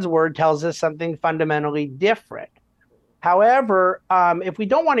God's word tells us something fundamentally different. However, if we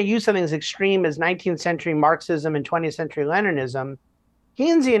don't want to use something as extreme as 19th century Marxism and 20th century Leninism,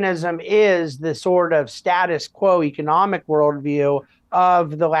 Keynesianism is the sort of status quo economic worldview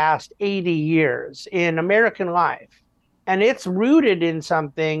of the last 80 years in American life. And it's rooted in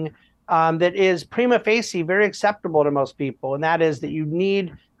something that is prima facie very acceptable to most people. And that is that you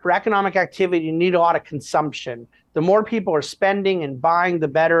need, for economic activity, you need a lot of consumption. The more people are spending and buying, the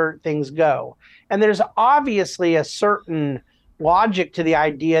better things go. And there's obviously a certain logic to the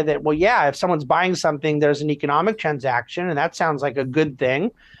idea that, well, yeah, if someone's buying something, there's an economic transaction, and that sounds like a good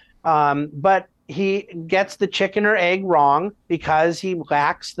thing. But he gets the chicken or egg wrong because he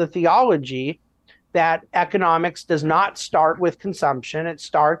lacks the theology that economics does not start with consumption, it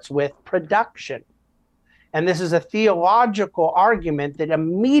starts with production. And this is a theological argument that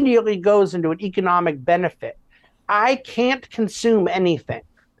immediately goes into an economic benefit. I can't consume anything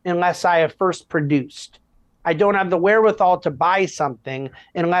unless I have first produced. I don't have the wherewithal to buy something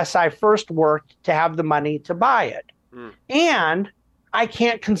unless I first worked to have the money to buy it. And I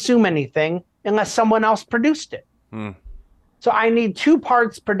can't consume anything unless someone else produced it. So I need 2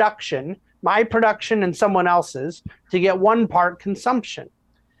 parts production, my production and someone else's, to get 1 part consumption.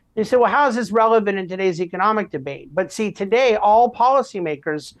 You say, well, how is this relevant in today's economic debate? But see, today, all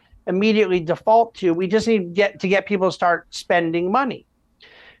policymakers immediately default to, we just need to get people to start spending money.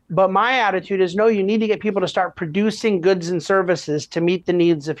 But my attitude is, no, you need to get people to start producing goods and services to meet the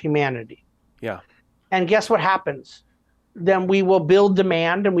needs of humanity. Yeah. And guess what happens? Then we will build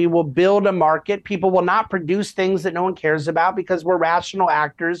demand and we will build a market. People will not produce things that no one cares about because we're rational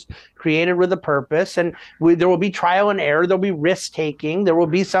actors created with a purpose. And there will be trial and error. There'll be risk taking. There will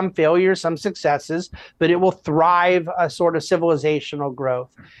be some failures, some successes, but it will thrive a sort of civilizational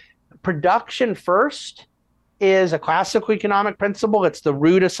growth. Production first is a classical economic principle. It's the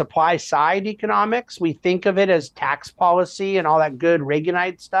root of supply side economics. We think of it as tax policy and all that good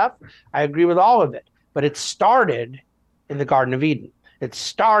Reaganite stuff. I agree with all of it, but it started in the Garden of Eden. It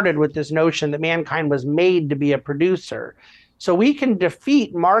started with this notion that mankind was made to be a producer. So we can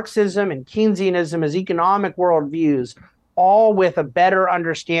defeat Marxism and Keynesianism as economic worldviews, all with a better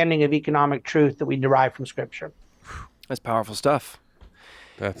understanding of economic truth that we derive from Scripture. That's powerful stuff.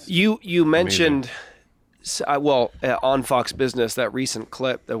 That's you mentioned, on Fox Business, that recent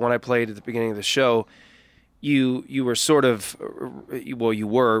clip, that one I played at the beginning of the show, you were sort of, you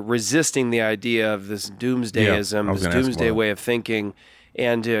were resisting the idea of this doomsdayism, this doomsday way of thinking.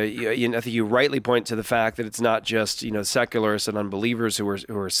 And I think you rightly point to the fact that it's not just secularists and unbelievers who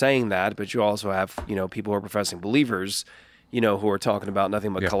are saying that, but you also have people who are professing believers, who are talking about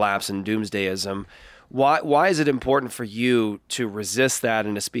nothing but collapse and doomsdayism. Why is it important for you to resist that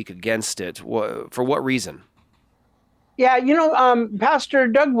and to speak against it? For what reason? Yeah, Pastor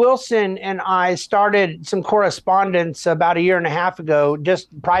Doug Wilson and I started some correspondence about a year and a half ago,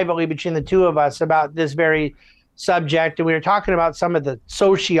 just privately between the two of us, about this very subject. And we were talking about some of the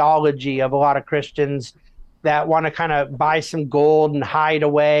sociology of a lot of Christians that want to kind of buy some gold and hide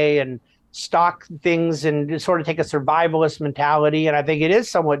away and stock things and just sort of take a survivalist mentality. And I think it is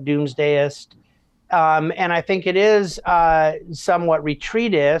somewhat doomsdayist. And I think it is somewhat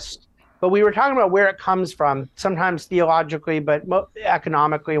retreatist. But we were talking about where it comes from, sometimes theologically, but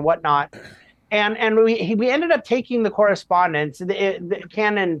economically and whatnot. And we ended up taking the correspondence, the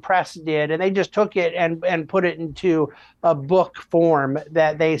Canon Press did, and they just took it and put it into a book form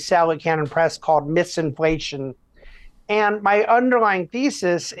that they sell at Canon Press called Misinflation. And my underlying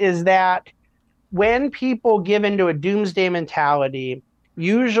thesis is that when people give into a doomsday mentality,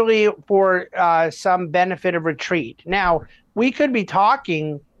 usually for some benefit of retreat. Now, we could be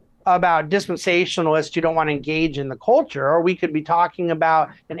talking about dispensationalists who don't want to engage in the culture, or we could be talking about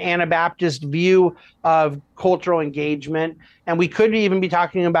an Anabaptist view of cultural engagement, and we could even be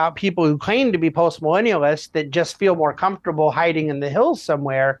talking about people who claim to be postmillennialists that just feel more comfortable hiding in the hills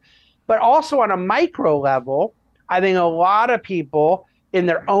somewhere. But also on a micro level, I think a lot of people in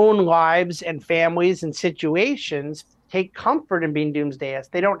their own lives and families and situations take comfort in being doomsdayists.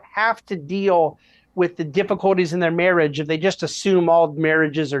 They don't have to deal with the difficulties in their marriage if they just assume all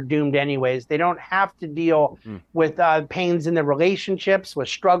marriages are doomed anyways. They don't have to deal with pains in their relationships, with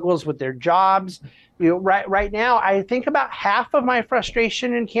struggles with their jobs. Right now, I think about half of my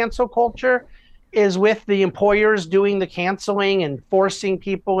frustration in cancel culture is with the employers doing the canceling and forcing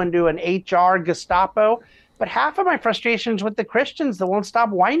people into an HR Gestapo. But half of my frustration is with the Christians that won't stop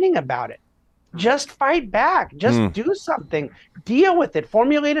whining about it. Just fight back. Just do something. Deal with it.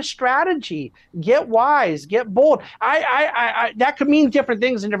 Formulate a strategy. Get wise. Get bold. I that could mean different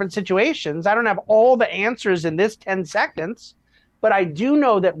things in different situations. I don't have all the answers in this 10 seconds, but I do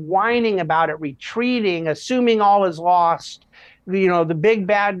know that whining about it, retreating, assuming all is lost, the big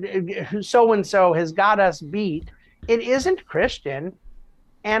bad so-and-so has got us beat, it isn't Christian.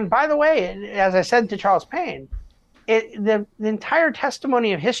 And by the way, as I said to Charles Payne, the entire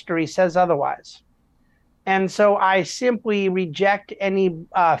testimony of history says otherwise. And so I simply reject any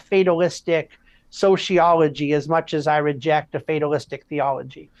fatalistic sociology as much as I reject a fatalistic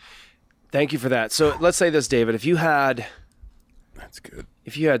theology. Thank you for that. So let's say this, David, if you had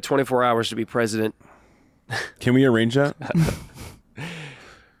 24 hours to be president. Can we arrange that?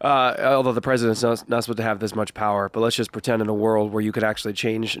 Although the president's not supposed to have this much power, but let's just pretend in a world where you could actually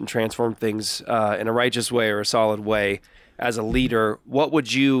change and transform things in a righteous way or a solid way as a leader. What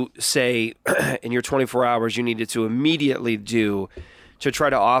would you say in your 24 hours you needed to immediately do to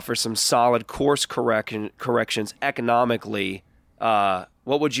try to offer some solid course corrections economically? What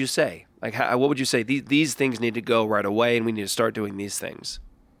would you say? What would you say? These things need to go right away, and we need to start doing these things.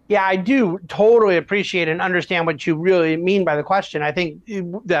 Yeah, I do totally appreciate and understand what you really mean by the question. I think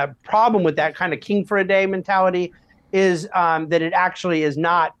the problem with that kind of king for a day mentality is that it actually is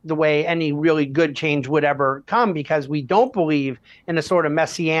not the way any really good change would ever come, because we don't believe in a sort of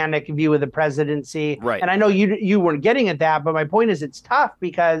messianic view of the presidency. Right. And I know you weren't getting at that, but my point is it's tough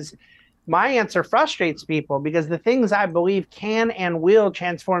because my answer frustrates people, because the things I believe can and will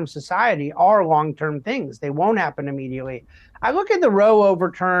transform society are long-term things. They won't happen immediately. I look at the Roe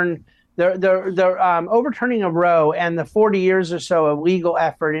overturn, the overturning of Roe and the 40 years or so of legal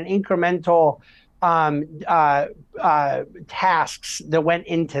effort and incremental tasks that went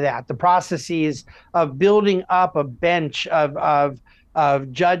into that, the processes of building up a bench of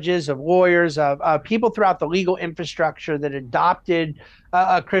judges, of lawyers, of people throughout the legal infrastructure that adopted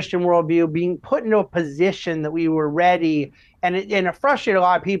a Christian worldview, being put into a position that we were ready. And it frustrated a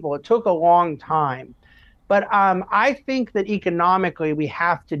lot of people. It took a long time. But I think that economically we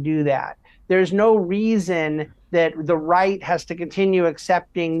have to do that. There's no reason that the right has to continue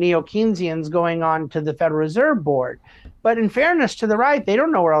accepting neo-Keynesians going on to the Federal Reserve Board. But in fairness to the right, they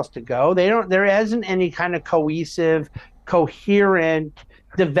don't know where else to go. There isn't any kind of cohesive, coherent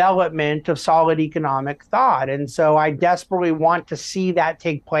development of solid economic thought. And so I desperately want to see that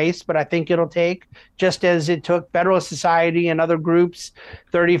take place, but I think it'll take, just as it took Federalist Society and other groups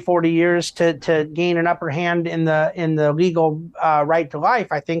 30, 40 years to gain an upper hand in the legal right to life.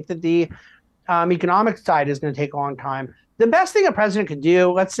 I think that the economic side is going to take a long time. The best thing a president could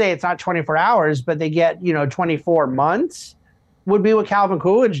do, let's say it's not 24 hours, but they get 24 months, would be what Calvin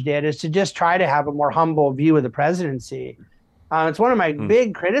Coolidge did, is to just try to have a more humble view of the presidency. It's one of my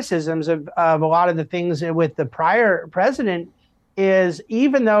big criticisms of a lot of the things with the prior president is,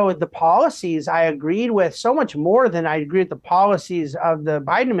 even though the policies I agreed with so much more than I agree with the policies of the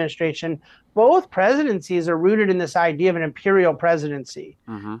Biden administration, both presidencies are rooted in this idea of an imperial presidency,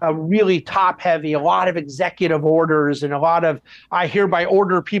 a really top heavy, a lot of executive orders and a lot of, I hereby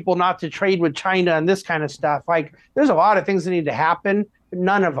order people not to trade with China and this kind of stuff. Like, there's a lot of things that need to happen, but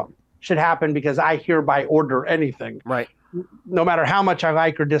none of them should happen because I hereby order anything. Right. No matter how much I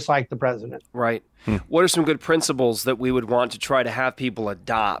like or dislike the president. Right. What are some good principles that we would want to try to have people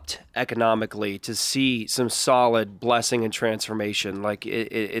adopt economically to see some solid blessing and transformation? Like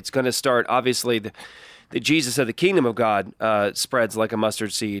it's going to start, obviously, the Jesus of the kingdom of God spreads like a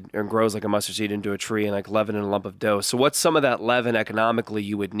mustard seed and grows like a mustard seed into a tree and like leaven in a lump of dough. So what's some of that leaven economically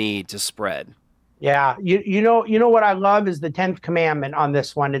you would need to spread? Yeah. You know what I love is the 10th commandment on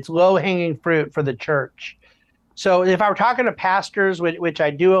this one. It's low-hanging fruit for the church. So if I were talking to pastors, which I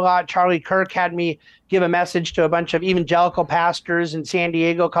do a lot, Charlie Kirk had me give a message to a bunch of evangelical pastors in San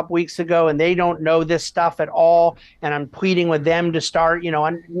Diego a couple weeks ago, and they don't know this stuff at all. And I'm pleading with them to start,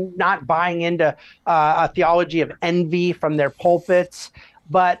 not buying into a theology of envy from their pulpits.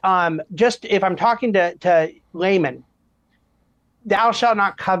 But just if I'm talking to laymen, thou shalt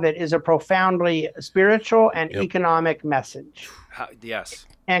not covet is a profoundly spiritual and economic message. Yes.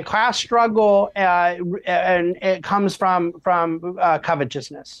 And class struggle, and it comes from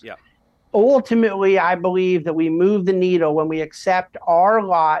covetousness. Yeah. Ultimately, I believe that we move the needle when we accept our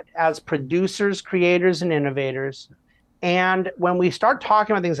lot as producers, creators, and innovators. And when we start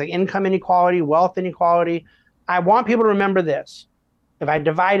talking about things like income inequality, wealth inequality, I want people to remember this. If I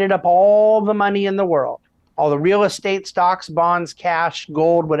divided up all the money in the world, all the real estate, stocks, bonds, cash,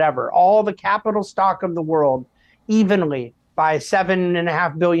 gold, whatever, all the capital stock of the world evenly, by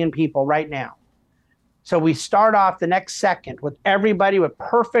 7.5 billion people right now. So we start off the next second with everybody with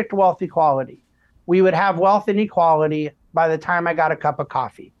perfect wealth equality. We would have wealth inequality by the time I got a cup of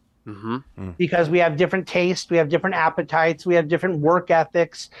coffee. Because we have different tastes, we have different appetites, we have different work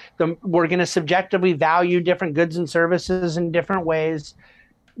ethics. We're going to subjectively value different goods and services in different ways.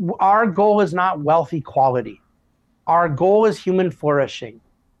 Our goal is not wealth equality. Our goal is human flourishing.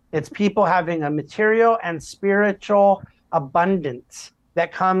 It's people having a material and spiritual abundance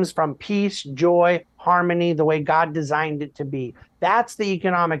that comes from peace, joy, harmony, the way God designed it to be. That's the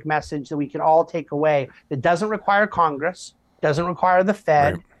economic message that we can all take away. It doesn't require Congress, doesn't require the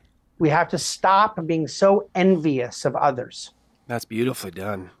Fed. Right. We have to stop being so envious of others. That's beautifully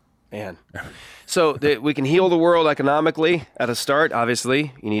done, man. So we can heal the world economically at a start.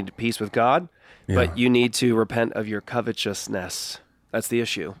 Obviously, you need peace with God, but you need to repent of your covetousness. That's the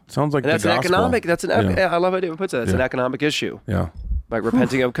issue. Sounds like that's the an gospel. economic. That's an. I love how David puts it. That's an economic issue. Yeah. Like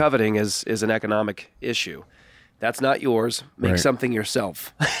repenting of coveting is an economic issue. That's not yours. Make something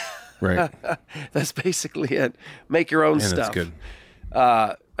yourself. Right. That's basically it. Make your own stuff. That's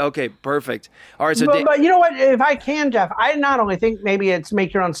good. Okay. Perfect. All right. So, but you know what? If I can, Jeff, I not only think maybe it's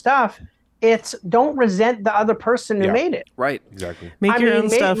make your own stuff. It's don't resent the other person who made it. Right. Exactly. Make your own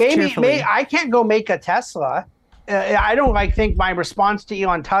stuff cheerfully. I can't go make a Tesla. I don't think my response to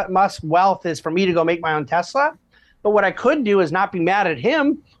Elon Musk's wealth is for me to go make my own Tesla. But what I could do is not be mad at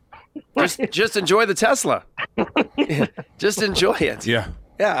him. Just enjoy the Tesla. Just enjoy it. Yeah.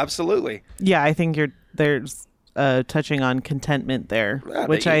 Yeah, absolutely. Yeah, I think there's touching on contentment there,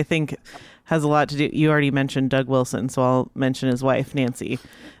 which I think has a lot to do. You already mentioned Doug Wilson, so I'll mention his wife, Nancy.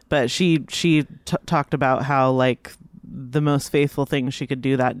 But she talked about how like the most faithful thing she could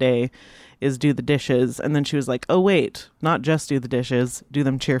do that day is do the dishes. And then she was like, oh, wait, not just do the dishes, do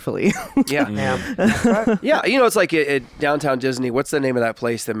them cheerfully. Yeah. Yeah. It's like at Downtown Disney. What's the name of that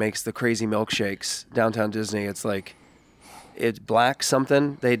place that makes the crazy milkshakes? Downtown Disney. It's like, it's black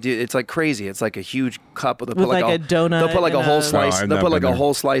something. They do. It's like crazy. It's like a huge cup. They'll put like a donut. They'll put like a whole slice. They'll put like a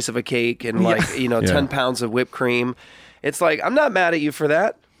whole slice of a cake and 10 pounds of whipped cream. It's like, I'm not mad at you for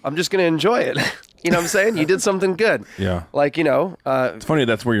that. I'm just going to enjoy it. You know what I'm saying? You did something good. Yeah. Like, It's funny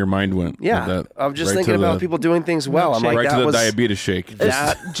that's where your mind went. with yeah. that. I'm just Right thinking to about the- people doing things well. I'm like, right that to the was diabetes shake.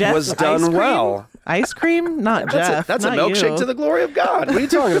 that Jeff, was ice done cream? well. Ice cream? Not Jeff. That's a not milkshake you. to the glory of God. What are you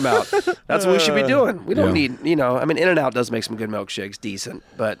talking about? That's what we should be doing. We don't Yeah. need, In-N-Out does make some good milkshakes, decent,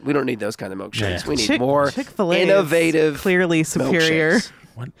 but we don't need those kind of milkshakes. Yeah. We need more Chick-fil-A is innovative, clearly superior.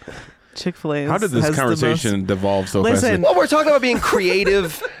 milkshakes. Chick-fil-A. How did this has the conversation devolve so fast? Listen. Well, we're talking about being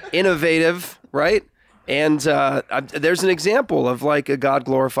creative, innovative, right? And there's an example of like a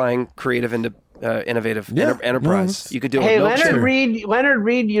God-glorifying, creative, innovative enterprise. You could do it Hey, with milkshake. Leonard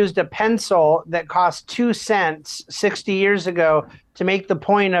Reed used a pencil that cost 2 cents 60 years ago to make the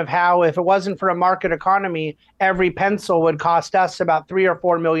point of how if it wasn't for a market economy, every pencil would cost us about $3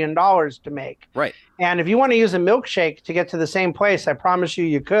 or $4 million to make. Right. And if you want to use a milkshake to get to the same place, I promise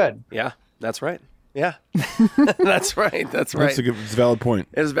you could. Yeah, that's right. Yeah, that's right. That's right. That's a valid point.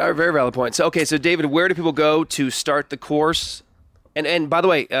 It is a very, very valid point. So, okay, so David, where do people go to start the course? And by the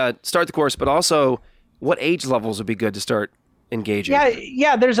way, start the course, but also what age levels would be good to start engaging?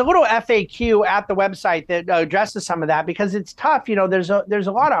 Yeah. There's a little FAQ at the website that addresses some of that because it's tough. There's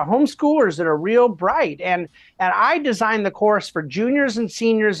a lot of homeschoolers that are real bright, and I designed the course for juniors and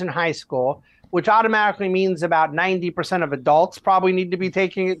seniors in high school, which automatically means about 90% of adults probably need to be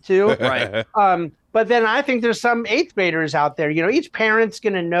taking it too. Right. But then I think there's some 8th graders out there. Each parent's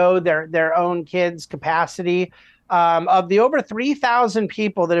going to know their own kid's capacity. Of the over 3,000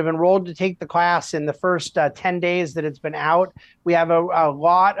 people that have enrolled to take the class in the first 10 days that it's been out, we have a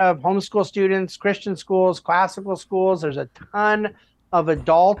lot of homeschool students, Christian schools, classical schools. There's a ton of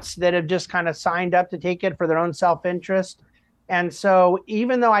adults that have just kind of signed up to take it for their own self-interest. And so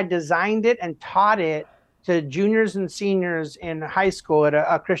even though I designed it and taught it to juniors and seniors in high school at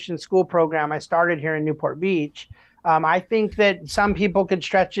a Christian school program I started here in Newport Beach, I think that some people could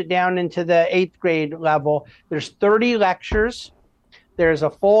stretch it down into the 8th grade level. There's 30 lectures. There's a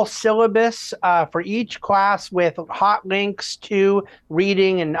full syllabus for each class with hot links to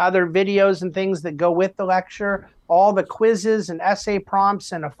reading and other videos and things that go with the lecture. All the quizzes and essay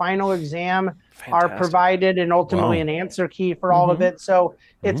prompts and a final exam are provided, and ultimately an answer key for all of it. So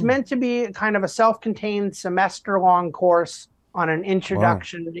it's meant to be kind of a self-contained semester-long course on an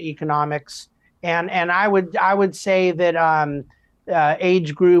introduction to economics. And I would say that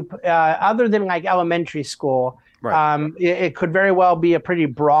age group, other than like elementary school, it could very well be a pretty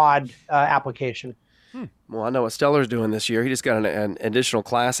broad application. Well, I know what Stellar's doing this year. He just got an additional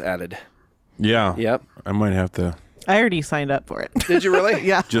class added. Yeah. Yep. I might have to. I already signed up for it. Did you really?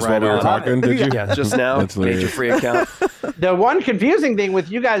 Yeah. Just while we were talking, did you? Yeah, just now. That's Made your hilarious. free account. The one confusing thing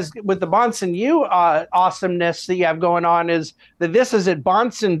with you guys, with the Bonson U awesomeness that you have going on, is that this is at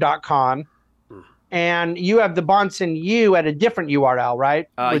Bonson.com. And you have the Bonson U at a different URL, right?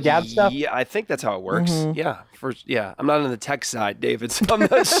 With dad stuff? Yeah, I think that's how it works. Yeah, I'm not on the tech side, David, so I'm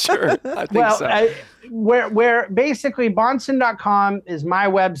not sure. I think so. Where basically Bonson.com is my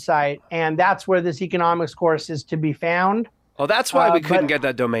website, and that's where this economics course is to be found. Oh, that's why we couldn't get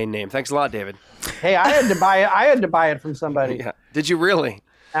that domain name. Thanks a lot, David. Hey, I had to buy it. I had to buy it from somebody. Yeah. Did you really?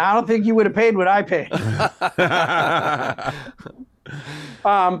 I don't think you would have paid what I paid.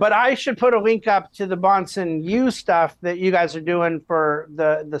 But I should put a link up to the Bonson U stuff that you guys are doing for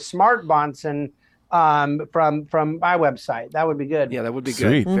the Smart Bonson from my website. That would be good. Yeah, that would be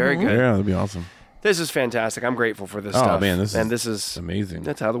Sweet. good. Very good. Yeah, that'd be awesome. This is fantastic. I'm grateful for this Oh, stuff. man, this and is this is amazing.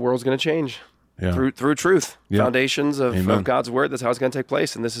 That's how the world's going to change. Yeah. Through truth, Yeah. foundations of God's word. That's how it's going to take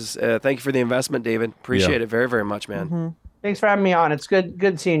place. And this is thank you for the investment, David. Appreciate it very, very much, man. Thanks for having me on. It's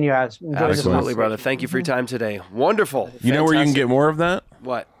good seeing you guys. Enjoy this Absolutely, conversation. brother. Thank you for your time today. Wonderful. You know where you can Fantastic. get more of that?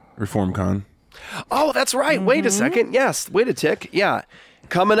 What? ReformCon. Oh, that's right. Wait a second. Yes. Wait a tick. Yeah.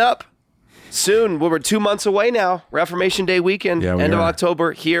 Coming up soon. We're 2 months away now. Reformation Day weekend, Yeah, we end of are.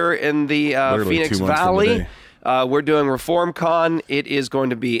 October here in the Literally Phoenix 2 months from Valley. today. We're doing ReformCon. It is going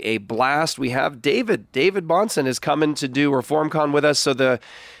to be a blast. We have David Bonson is coming to do ReformCon with us. So the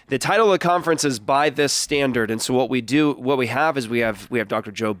title of the conference is By This Standard. And so what we have is we have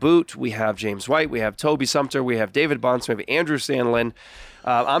Dr. Joe Boot, we have James White, we have Toby Sumter, we have David Bonson, we have Andrew Sandlin.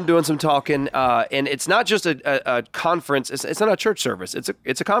 I'm doing some talking, and it's not just a conference. It's not a church service.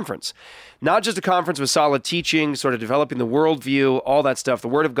 It's a conference, not just a conference with solid teaching, sort of developing the worldview, all that stuff. The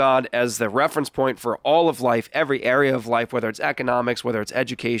Word of God as the reference point for all of life, every area of life, whether it's economics, whether it's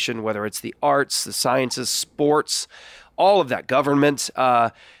education, whether it's the arts, the sciences, sports, all of that, government.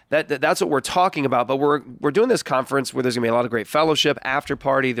 That's what we're talking about. But we're doing this conference where there's going to be a lot of great fellowship, after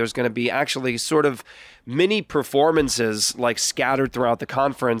party. There's going to be actually sort of mini performances like scattered throughout the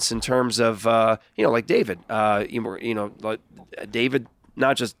conference in terms of like David. David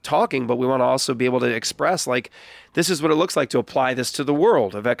not just talking, but we want to also be able to express like, this is what it looks like to apply this to the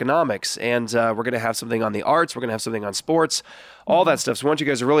world of economics. And we're going to have something on the arts. We're going to have something on sports, all that stuff. So we want you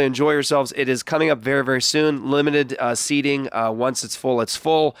guys to really enjoy yourselves. It is coming up very, very soon. Limited seating. Once it's full, it's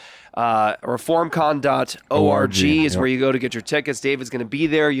full. Reformcon.org is where you go to get your tickets. David's going to be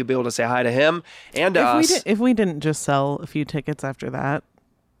there. You'll be able to say hi to him and to us. If we didn't just sell a few tickets after that,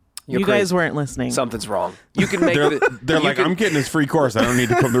 You're you crazy. guys weren't listening. Something's wrong. You can make they're like, I'm getting this free course. I don't need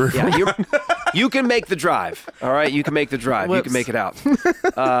to come to Reform. You can make the drive. All right, you can make the drive. Whoops. You can make it out.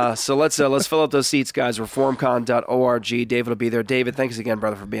 So let's fill up those seats, guys. Reformcon.org. David will be there. David, thanks again,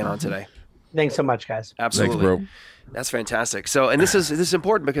 brother, for being on today. Thanks so much, guys. Absolutely, Thanks, bro. That's fantastic. So, and this is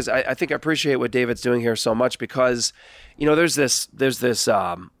important because I think I appreciate what David's doing here so much because, there's this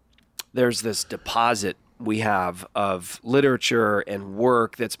deposit we have of literature and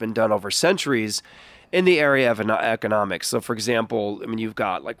work that's been done over centuries in the area of economics. So, for example, you've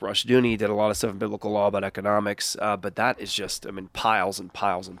got like Rushdoony did a lot of stuff in biblical law about economics, but that is just, piles and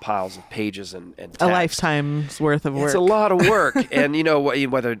piles and piles of pages and text. A lifetime's worth of work. It's a lot of work. And,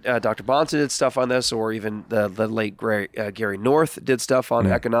 whether Dr. Bonson did stuff on this or even the late Gary North did stuff on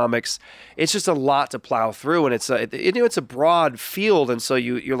economics, it's just a lot to plow through. And it's a broad field. And so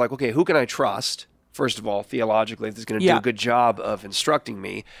you're like, okay, who can I trust? First of all, theologically, if it's going to do a good job of instructing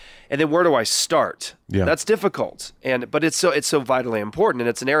me, and then where do I start? Yeah. That's difficult, but it's so vitally important, and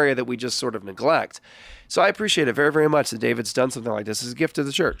it's an area that we just sort of neglect. So I appreciate it very, very much that David's done something like this as a gift to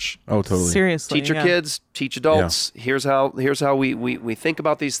the church. Oh, totally. Seriously. Teach your kids, teach adults. Yeah. Here's how we think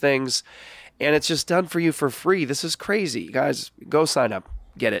about these things, and it's just done for you for free. This is crazy, guys. Go sign up,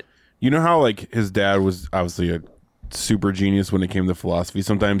 get it. You know how like his dad was obviously a super genius when it came to philosophy.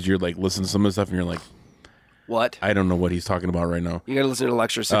 Sometimes you're like listen to some of the stuff and you're like, what? I don't know what he's talking about right now. You got to listen to the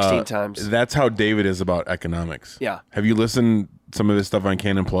lecture 16 times. That's how David is about economics. Yeah. Have you listened some of his stuff on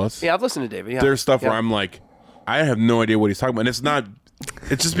Canon Plus? Yeah, I've listened to David. Yeah. There's stuff where I'm like, I have no idea what he's talking about. And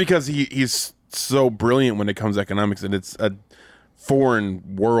it's just because he's so brilliant when it comes to economics, and it's a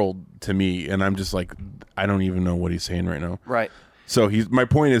foreign world to me. And I'm just like, I don't even know what he's saying right now. Right. So my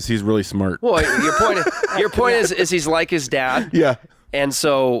point is he's really smart. Well, your point is he's like his dad. Yeah. And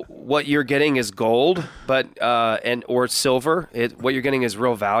so what you're getting is gold, or silver. What you're getting is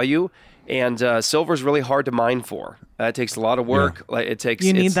real value, and silver is really hard to mine for. It takes a lot of work. Yeah.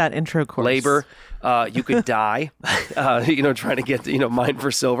 You need that intro course. Labor. You could die, trying to get mine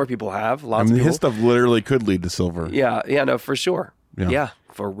for silver. People have lots of people. His stuff literally could lead to silver. Yeah, no, for sure. Yeah.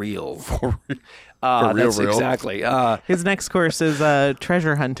 For real. For real. That's exactly. His next course is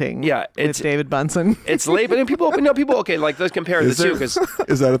treasure hunting. Yeah, with David Bunson. It's late, but people. Okay, like let's compare the two because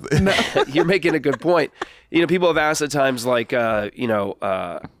is that a thing? You're making a good point. People have asked at times like, to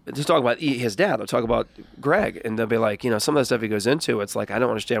talk about his dad. They'll talk about Greg, and they'll be like, some of the stuff he goes into. It's like I don't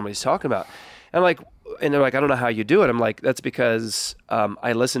understand what he's talking about. And they're like, I don't know how you do it. I'm like, that's because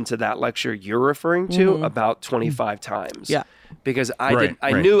I listened to that lecture you're referring to about 25 times. Yeah. Because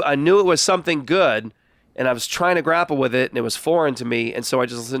I knew it was something good, and I was trying to grapple with it, and it was foreign to me, and so I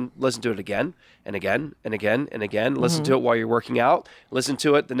just listened to it again and again and again and again. Listen to it while you're working out. Listen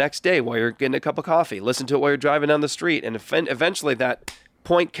to it the next day while you're getting a cup of coffee. Listen to it while you're driving down the street, and eventually that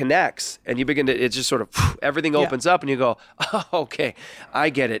point connects, and you begin to, it just sort of, everything opens up, and you go, oh, okay,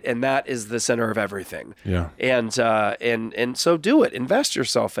 I get it, and that is the center of everything. Yeah. And so do it. Invest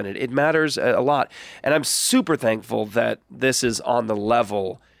yourself in it. It matters a lot. And I'm super thankful that this is on the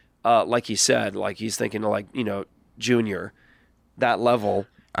level, like he said, like he's thinking like, junior, that level.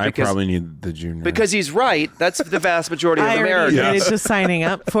 I probably need the junior. Because he's right. That's the vast majority of Americans. I already committed to signing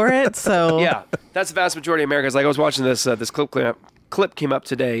up for it, so. Yeah, that's the vast majority of Americans. Like I was watching this clip came up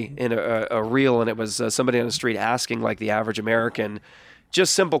today in a reel, and it was somebody on the street asking like the average American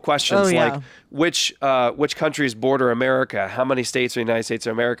just simple questions like which countries border America, how many states are the United States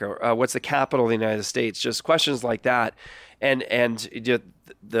of America, what's the capital of the United States, just questions like that, and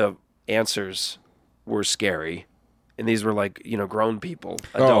the answers were scary, and these were like grown people,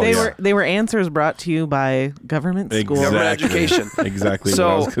 adults. They were answers brought to you by government school, government education. Exactly. So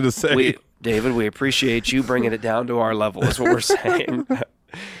what I was going to say. David, we appreciate you bringing it down to our level, is what we're saying.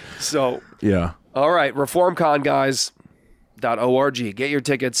 So, yeah. All right, reformconguys.org. Get your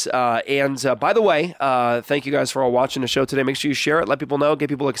tickets. And by the way, thank you guys for all watching the show today. Make sure you share it. Let people know. Get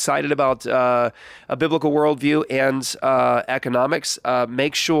people excited about a biblical worldview and economics.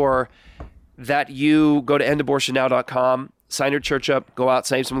 Make sure that you go to endabortionnow.com, sign your church up, go out,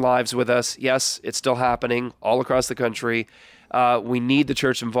 save some lives with us. Yes, it's still happening all across the country. We need the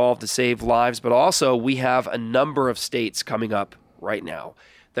church involved to save lives, but also we have a number of states coming up right now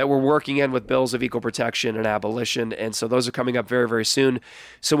that we're working in with bills of equal protection and abolition. And so those are coming up very, very soon.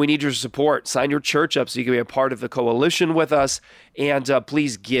 So we need your support. Sign your church up so you can be a part of the coalition with us. And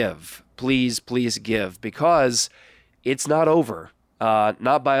please give. Please give, because it's not over.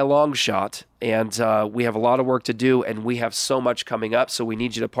 Not by a long shot. And we have a lot of work to do, and we have so much coming up. So we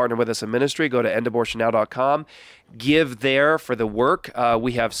need you to partner with us in ministry. Go to endabortionnow.com. Give there for the work.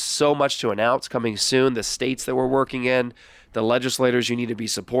 We have so much to announce coming soon. The states that we're working in, the legislators you need to be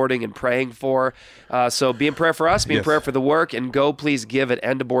supporting and praying for. So be in prayer for us, be in prayer for the work, and go please give at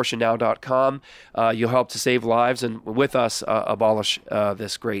endabortionnow.com. You'll help to save lives and with us abolish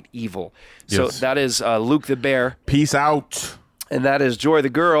this great evil. So that is Luke the Bear. Peace out. And that is Joy the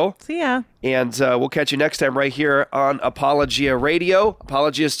Girl. See ya. And we'll catch you next time right here on Apologia Radio.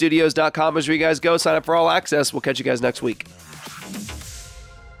 ApologiaStudios.com is where you guys go. Sign up for all access. We'll catch you guys next week.